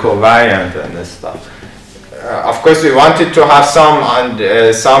generally covariant and stuff. Of course, we wanted to have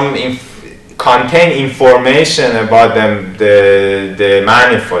contain information about the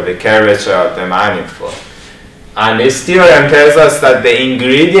manifold, the curvature of the manifold. And this theorem tells us that the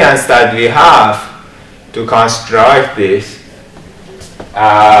ingredients that we have to construct this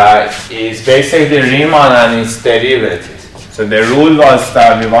is basically Riemann and its derivatives. So the rule was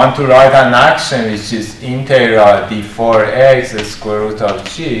that we want to write an action which is integral d4x square root of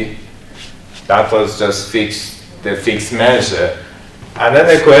g. That was just the fixed measure. And then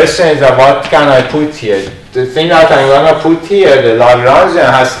the question is what can I put here? The thing that I'm going to put here, the Lagrangian,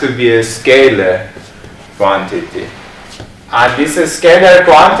 has to be a scalar quantity. And this scalar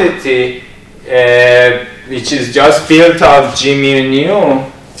quantity, which is just built of G mu nu,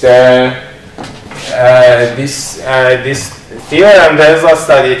 this theorem tells us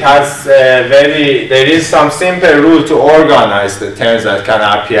that it has there is some simple rule to organize the terms that can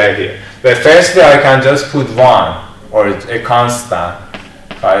appear here. But firstly, I can just put 1, or a constant,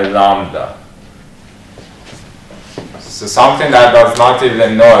 by lambda. So something that does not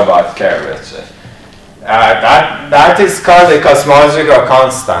even know about curvature. That is called a cosmological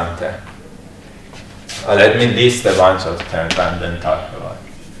constant. Let me list a bunch of terms and then talk about it.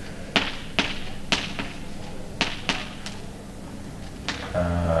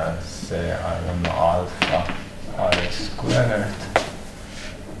 Say, I don't know, alpha r squared.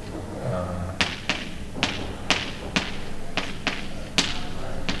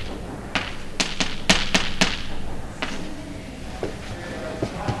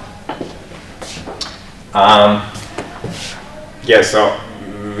 Yeah, so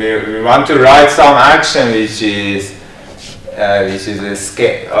we want to write some action which is a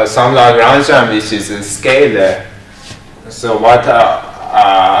scale, or some Lagrangian which is a scalar. So what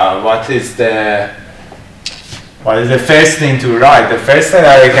is the first thing to write? The first thing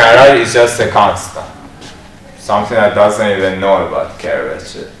that we can write is just a constant. something that doesn't even know about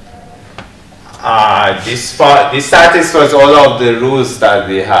curvature. This satisfies all of the rules that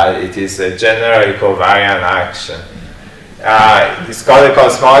we had. It is a general covariant action. It's called a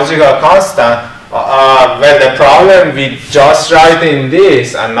cosmological constant. Well, the problem with just writing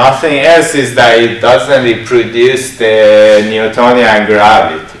this and nothing else is that it doesn't reproduce the Newtonian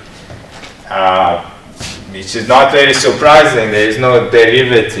gravity, which is not very surprising. There is no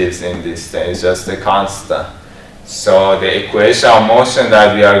derivatives in this thing, it's just a constant. So the equation of motion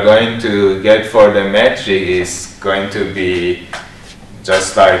that we are going to get for the metric is going to be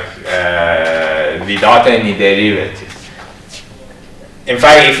just like without any derivatives. In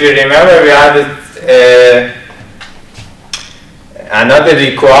fact, if you remember, we had another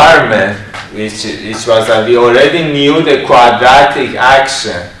requirement, which was that we already knew the quadratic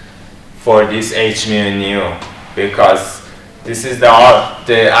action for this h mu nu, because this is the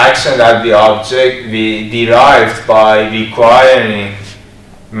action that the object we derived by requiring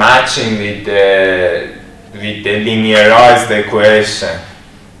matching with the linearized equation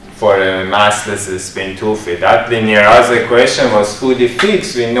for a massless spin 2 field. That linearized equation was fully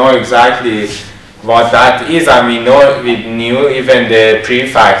fixed. We know exactly what that is, and we knew even the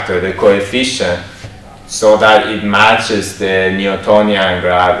prefactor, the coefficient, so that it matches the Newtonian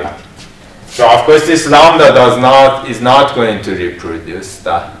gravity. So of course this lambda is not going to reproduce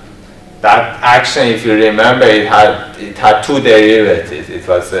that. That action, if you remember, it had two derivatives. It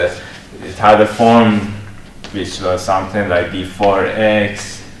had a form which was something like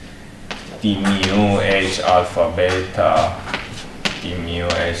d4x d mu h alpha beta d mu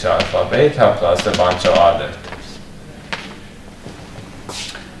h alpha beta plus a bunch of other things.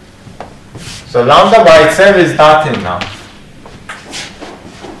 So lambda by itself is not enough.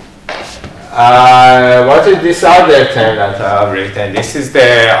 What is this other term that I have written? This is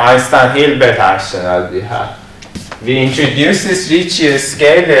the Einstein-Hilbert action that we have. We introduced this Ricci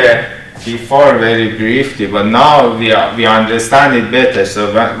scalar before very briefly, but now we understand it better.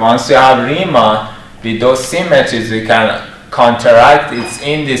 So once you have Riemann with those symmetries, we can counteract its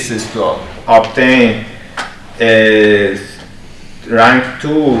indices to obtain a rank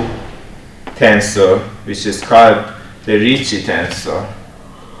 2 tensor, which is called the Ricci tensor.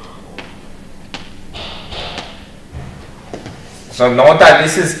 So note that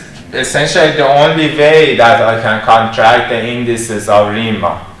this is essentially the only way that I can contract the indices of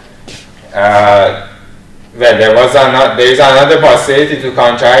Riemann. Well, there is another possibility to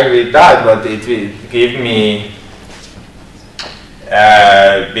contract with that, but it will give me,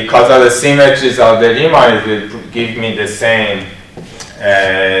 because of the symmetries of the Riemann, it will give me the same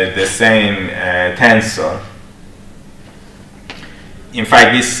tensor. In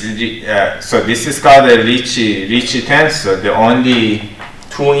fact, this is called a Ricci tensor, the only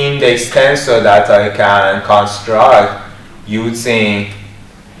two-index tensor that I can construct using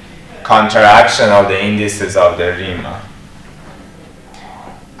contraction of the indices of the Riemann.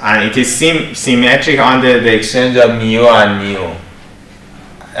 And it is symmetric under the exchange of mu and mu,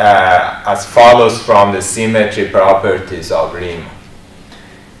 as follows from the symmetry properties of Riemann.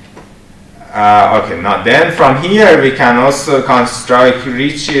 Okay, now then from here we can also construct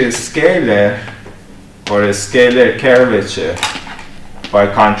Ricci scalar or a scalar curvature by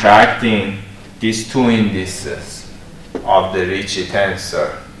contracting these two indices of the Ricci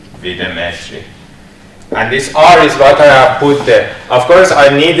tensor with a metric. And this R is what I have put there. Of course, I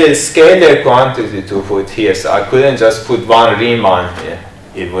need a scalar quantity to put here, so I couldn't just put one Riemann here.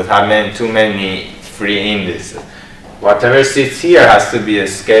 It would have too many free indices. Whatever sits here has to be a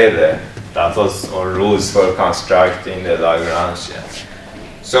scalar. That was our rules for constructing the Lagrangian.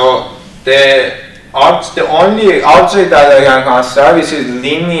 So the only object that I can construct which is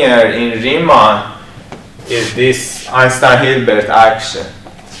linear in Riemann is this Einstein-Hilbert action.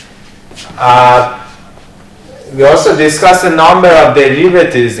 We also discussed a number of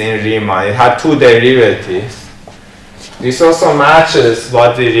derivatives in Riemann. It had two derivatives. This also matches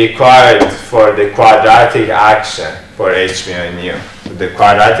what we required for the quadratic action for h mu and nu. The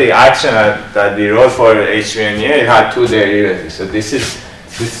quadratic action that we wrote for h mu and nu, it had two derivatives. So this is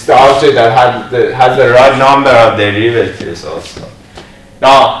the object that has the right number of derivatives also.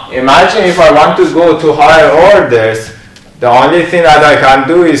 Now imagine if I want to go to higher orders, the only thing that I can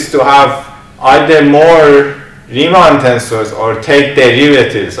do is to have either more Riemann tensors or take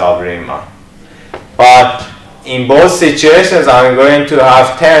derivatives of Riemann. But in both situations I'm going to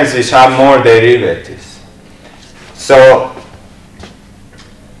have terms which have more derivatives. So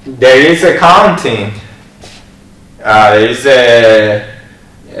there is a counting, there is a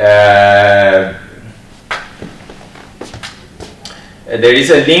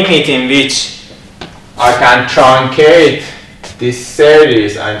limit in which I can truncate this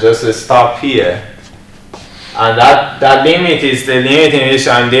series and just stop here. And that limit is the limit in which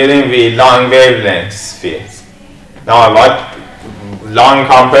I'm dealing with long wavelengths fields. Now, what long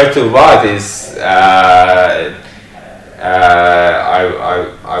compared to what is, I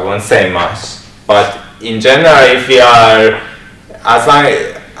won't say much. But in general, if we are,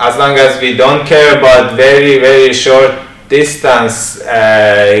 as long as we don't care about very, very short distance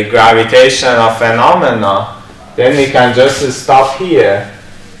gravitational phenomena, then we can just stop here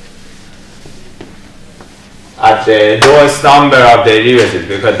at the lowest number of derivatives,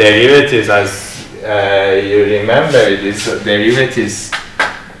 because derivatives, as you remember, this derivatives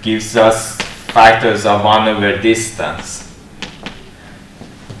gives us factors of 1 over distance.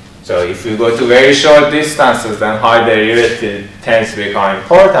 So if we go to very short distances, then high derivative tends to become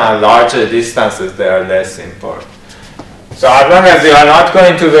important, and larger distances, they are less important. So as long as we are not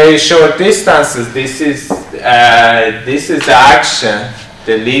going to very short distances, this is the action,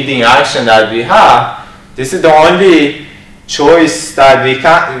 the leading action that we have. This is the only choice that we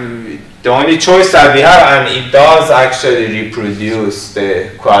can, the only choice that we have, and it does actually reproduce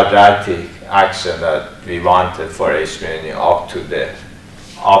the quadratic action that we wanted for HEP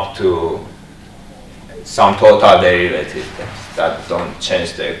up to some total derivative that don't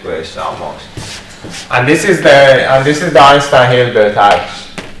change the equation of motion. And this is the Einstein-Hilbert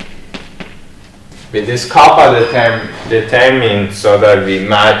action. With this kappa determined so that we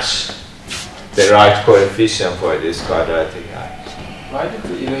match the right coefficient for this quadratic action. Why did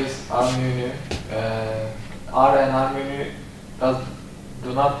we erase R mu nu? R and R mu nu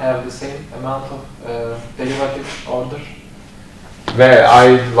do not have the same amount of derivative order?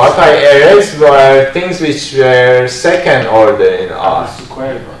 Well, what I erased were things which were second order in R.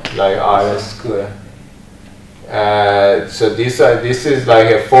 Squared one. Like R squared. So this is like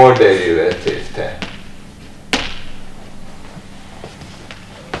a 4 derivative term.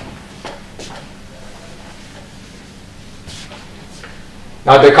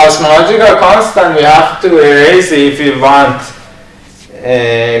 Now the cosmological constant, we have to erase it if we want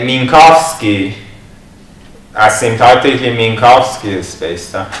Minkowski, asymptotically Minkowski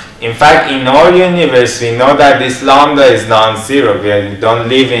spacetime. In fact, in our universe, we know that this lambda is non-zero. We don't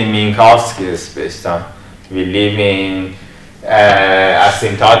live in Minkowski spacetime. We live in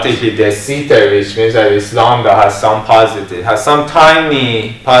asymptotically de Sitter, which means that this lambda has some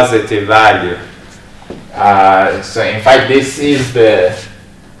tiny positive value. So in fact, this is the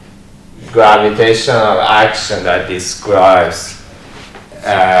gravitational action that describes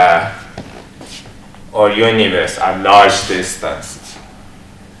our universe at large distance.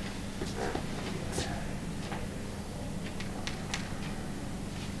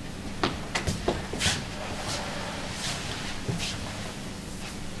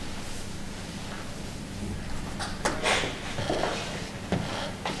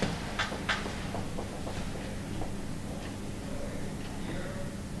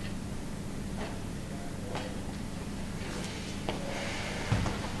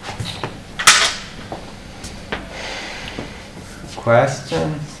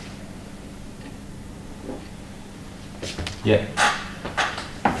 Questions? Yeah.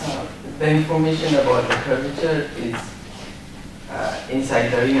 The information about the curvature is inside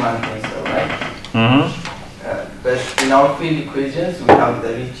the Riemann tensor, right? Mm-hmm. But in our field equations, we have the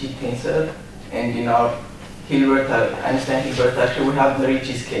Ricci tensor, and in our Einstein-Hilbert action, we have the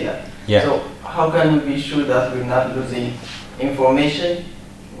Ricci scalar. Yeah. So how can we be sure that we're not losing information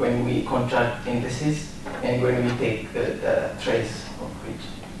when we contract indices and when we take the trace of Ricci?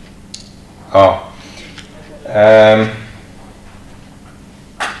 Oh.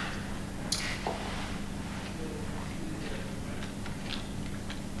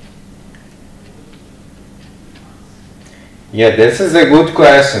 Yeah, this is a good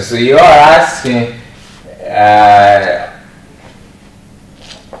question. So you are asking,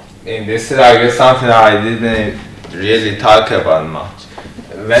 and this is, I guess, something I didn't really talk about much.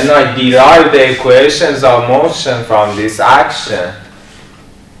 When I derive the equations of motion from this action,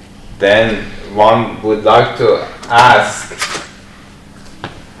 then one would like to ask,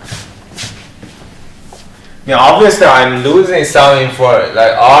 obviously I'm losing some information,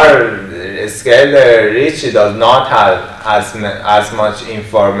 like our scalar Ricci does not have as much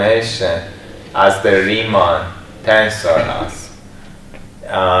information as the Riemann tensor has,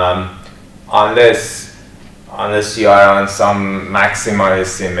 unless you are on some maximally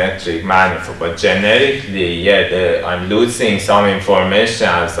symmetric manifold. But generically, yeah, I'm losing some information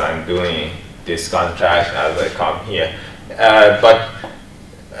as I'm doing this contraction as I come here.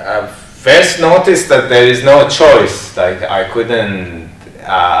 First notice that there is no choice. Like I couldn't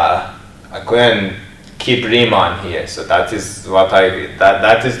keep Riemann here. So that is what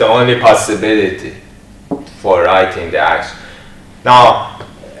that is the only possibility for writing the action. Now,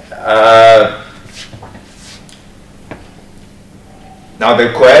 now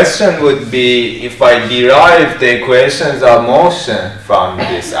the question would be, if I derive the equations of motion from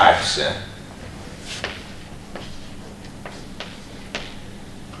this action,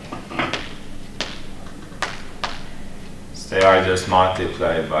 say I just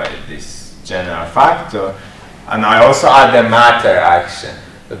multiply by this general factor, and I also add the matter action.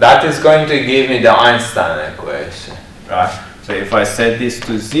 So that is going to give me the Einstein equation, right? So if I set this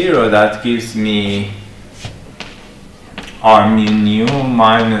to 0, that gives me R mu nu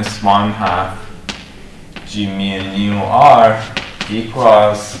minus 1/2 G mu nu R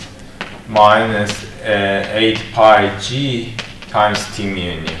equals minus 8 pi G times T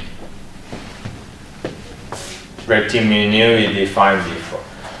mu nu, where T mu nu we defined before.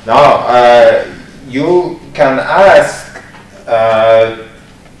 Now, you can ask,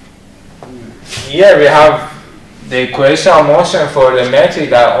 here we have the equation of motion for the metric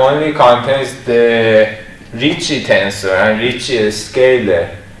that only contains the Ricci tensor and Ricci scalar.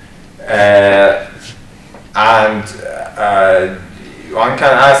 And one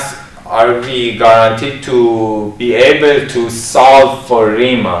can ask, are we guaranteed to be able to solve for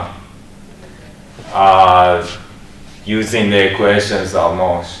Riemann using the equations of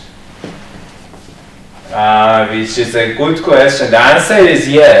motion? Which is a good question. The answer is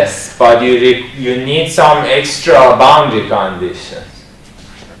yes, but you need some extra boundary conditions.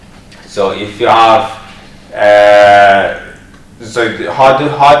 So if you have, so how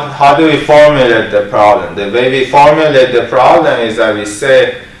do we formulate the problem? The way we formulate the problem is that we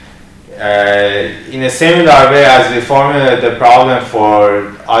say, in a similar way as we formulate the problem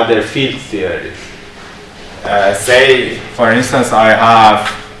for other field theories. Say, for instance, I have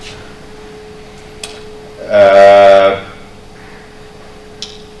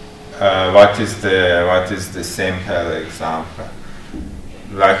what is the simple example?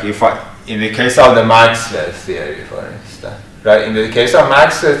 Like if in the case of the Maxwell theory, for instance, right? In the case of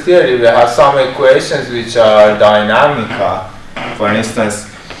Maxwell theory, we have some equations which are dynamical. For instance,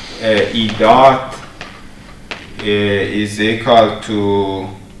 E dot is equal to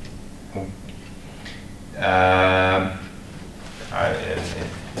I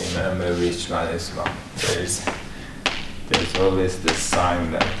remember which one is one. There's always the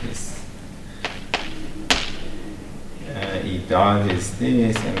sign that is E dot is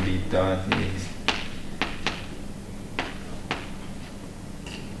this and B dot is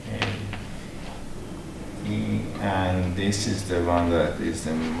E, and this is the one that is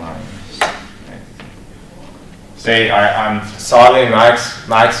the minus. Say I'm solving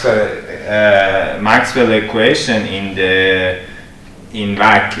Maxwell equation in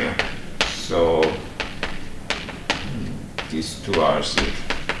vacuum. So these two are zero.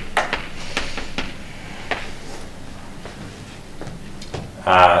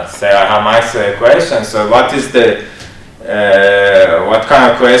 Say I have Maxwell equation. So what is the what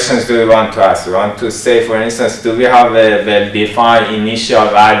kind of questions do we want to ask? We want to say, for instance, do we have a well-defined initial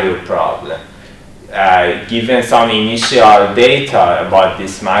value problem? Given some initial data about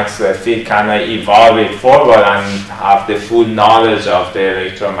this Maxwell field, can I evolve it forward and have the full knowledge of the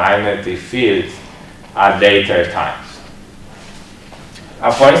electromagnetic field at later times?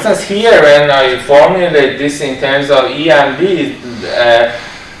 For instance, here when I formulate this in terms of E and B,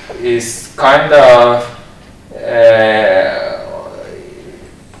 is kind of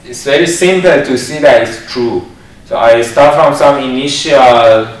it's very simple to see that it's true. So I start from some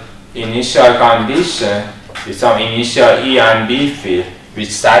initial condition with some initial E and B field which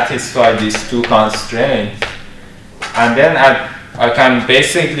satisfy these two constraints, and then I can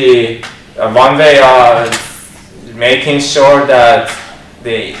basically one way of making sure that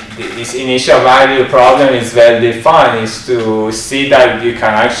this initial value problem is well defined is to see that you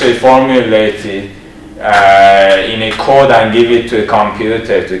can actually formulate it in a code and give it to a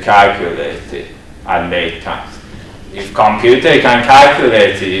computer to calculate it at late times. If computer can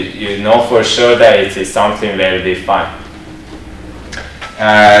calculate it, you know for sure that it is something well defined.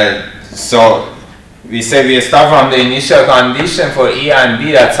 So we say we start from the initial condition for E and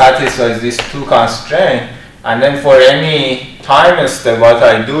B that satisfies these two constraints, and then for any time step, what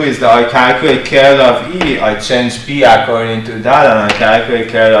I do is that I calculate curl of E, I change B according to that, and I calculate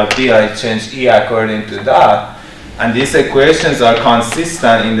curl of B, I change E according to that. And these equations are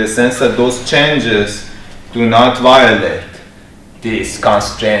consistent in the sense that those changes do not violate these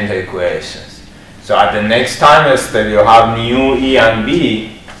constraint equations. So at the next time step, you have new E and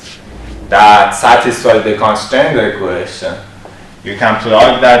B that satisfy the constraint equation. You can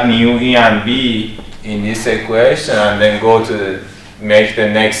plug that new E and B in this equation and then go to make the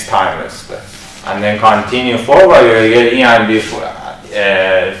next time step. And then continue forward, you get E and B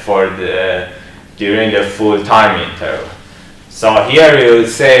during the full time interval. So here we will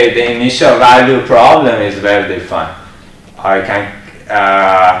say the initial value problem is well defined. I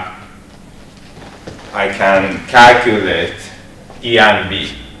can calculate E and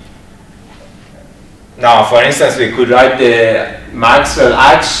B. Now, for instance, we could write the Maxwell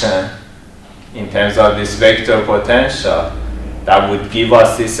action in terms of this vector potential that would give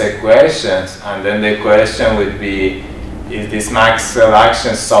us these equations, and then the question would be, is this Maxwell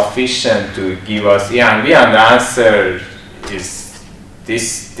action sufficient to give us E and B? And the answer is,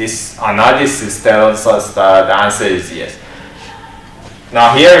 this analysis tells us that the answer is yes.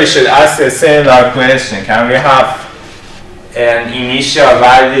 Now here we should ask a similar question. Can we have an initial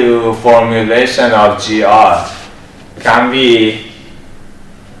value formulation of GR? Can we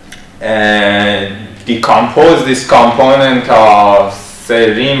decompose this component of,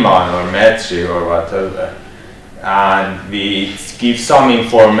 say, Riemann or metric or whatever, and we give some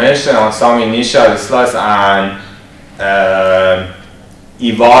information on some initial slice and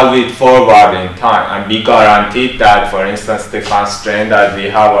evolve it forward in time, and be guaranteed that, for instance, the constraint that we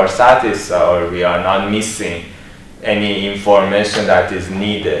have are satisfied, or we are not missing any information that is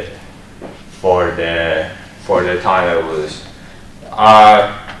needed for the time evolution.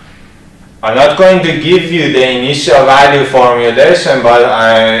 I'm not going to give you the initial value formulation, but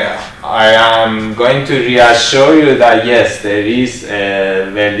I am going to reassure you that yes, there is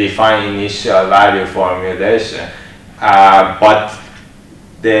a well-defined initial value formulation, but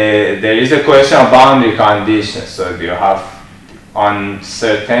there is a question of boundary conditions. So if you have on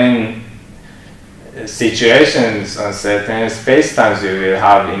certain situations, on certain spacetimes, you will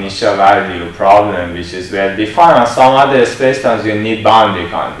have initial value problem which is well defined. On some other spacetimes, you need boundary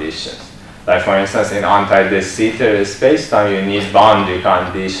conditions. Like for instance, in anti-de Sitter spacetime, you need boundary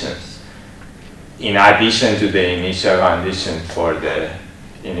conditions in addition to the initial condition for the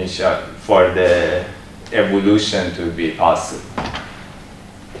evolution to be possible.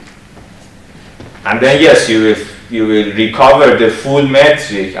 And then yes, you will recover the full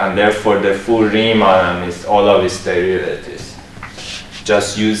metric and therefore the full Riemann and all of its derivatives,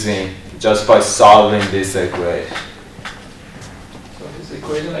 just by solving this equation. So this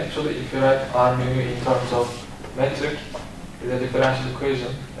equation actually, if you write R mu in terms of metric, is a differential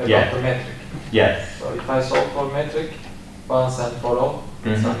equation about the metric. Yes. So if I solve for metric once and for all,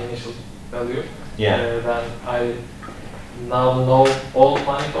 some initial value, then I now know all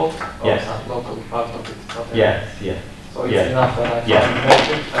manifold or some local part of it. Yes. So it's enough when I find the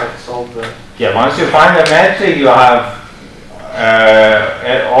metric, I solve the... Yeah, once you find the metric, you have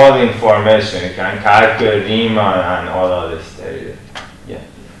all information. You can calculate Riemann and all of this derivative. Yeah.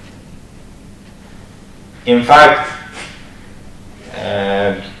 In fact,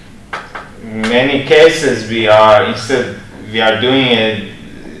 many cases we are doing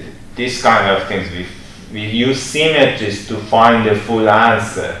this kind of things. We use symmetries to find the full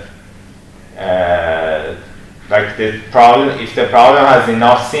answer. Like if the problem has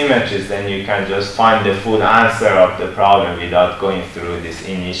enough symmetries, then you can just find the full answer of the problem without going through this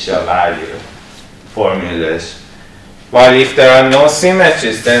initial value formulation. While if there are no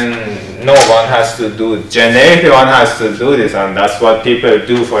symmetries, then no one has to do, generally one has to do this, and that's what people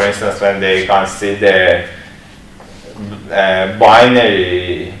do, for instance, when they consider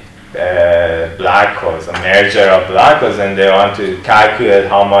binary black holes, a merger of black holes, and they want to calculate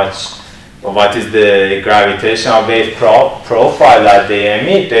what is the gravitational wave profile that they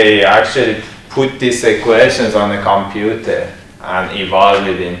emit. They actually put these equations on a computer and evolve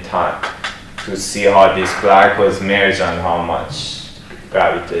it in time to see how these black holes merge and how much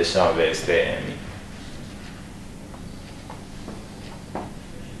gravitational waves they emit.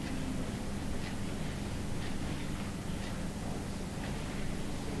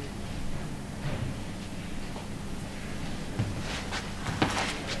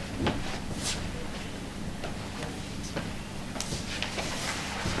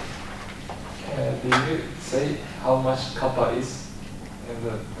 Did you say how much kappa is in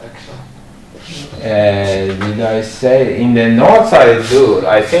the action? Did I say? In the notes I do.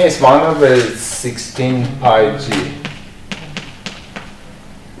 I think it's 1/16 pi g.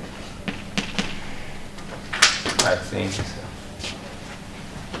 I think so.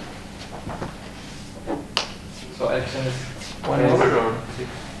 So action is 1/6.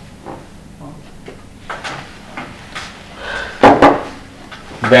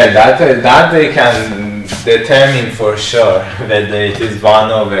 Well, that they can determine for sure whether it is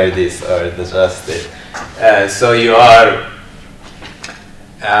 1/this or just it. So you are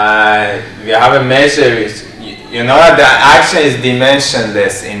We have a measure which, you know, the action is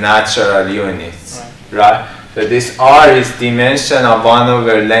dimensionless in natural units, right? So this R is dimension of 1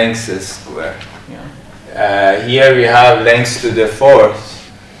 over length square. Here we have length to the 4th.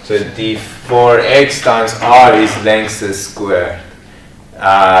 So the 4x times R is length square.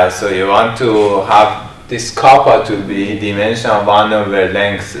 So you want to have this kappa to be dimension of 1 over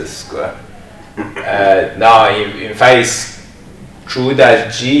length square. Now, in fact, it's true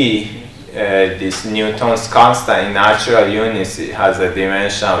that G, this Newton's constant in natural units, it has a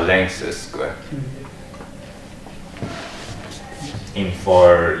dimension of length square. In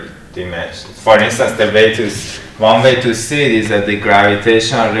 4 dimensions. For instance, one way to see it is that the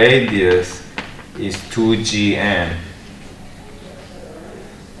gravitational radius is 2gm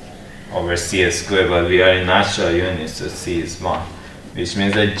over c squared, but we are in natural units, so c is 1, which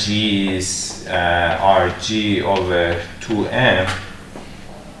means that g is rg over 2m,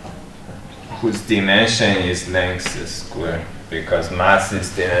 whose dimension is length squared, because mass is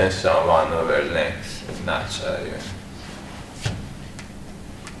dimension of 1 over length in natural units.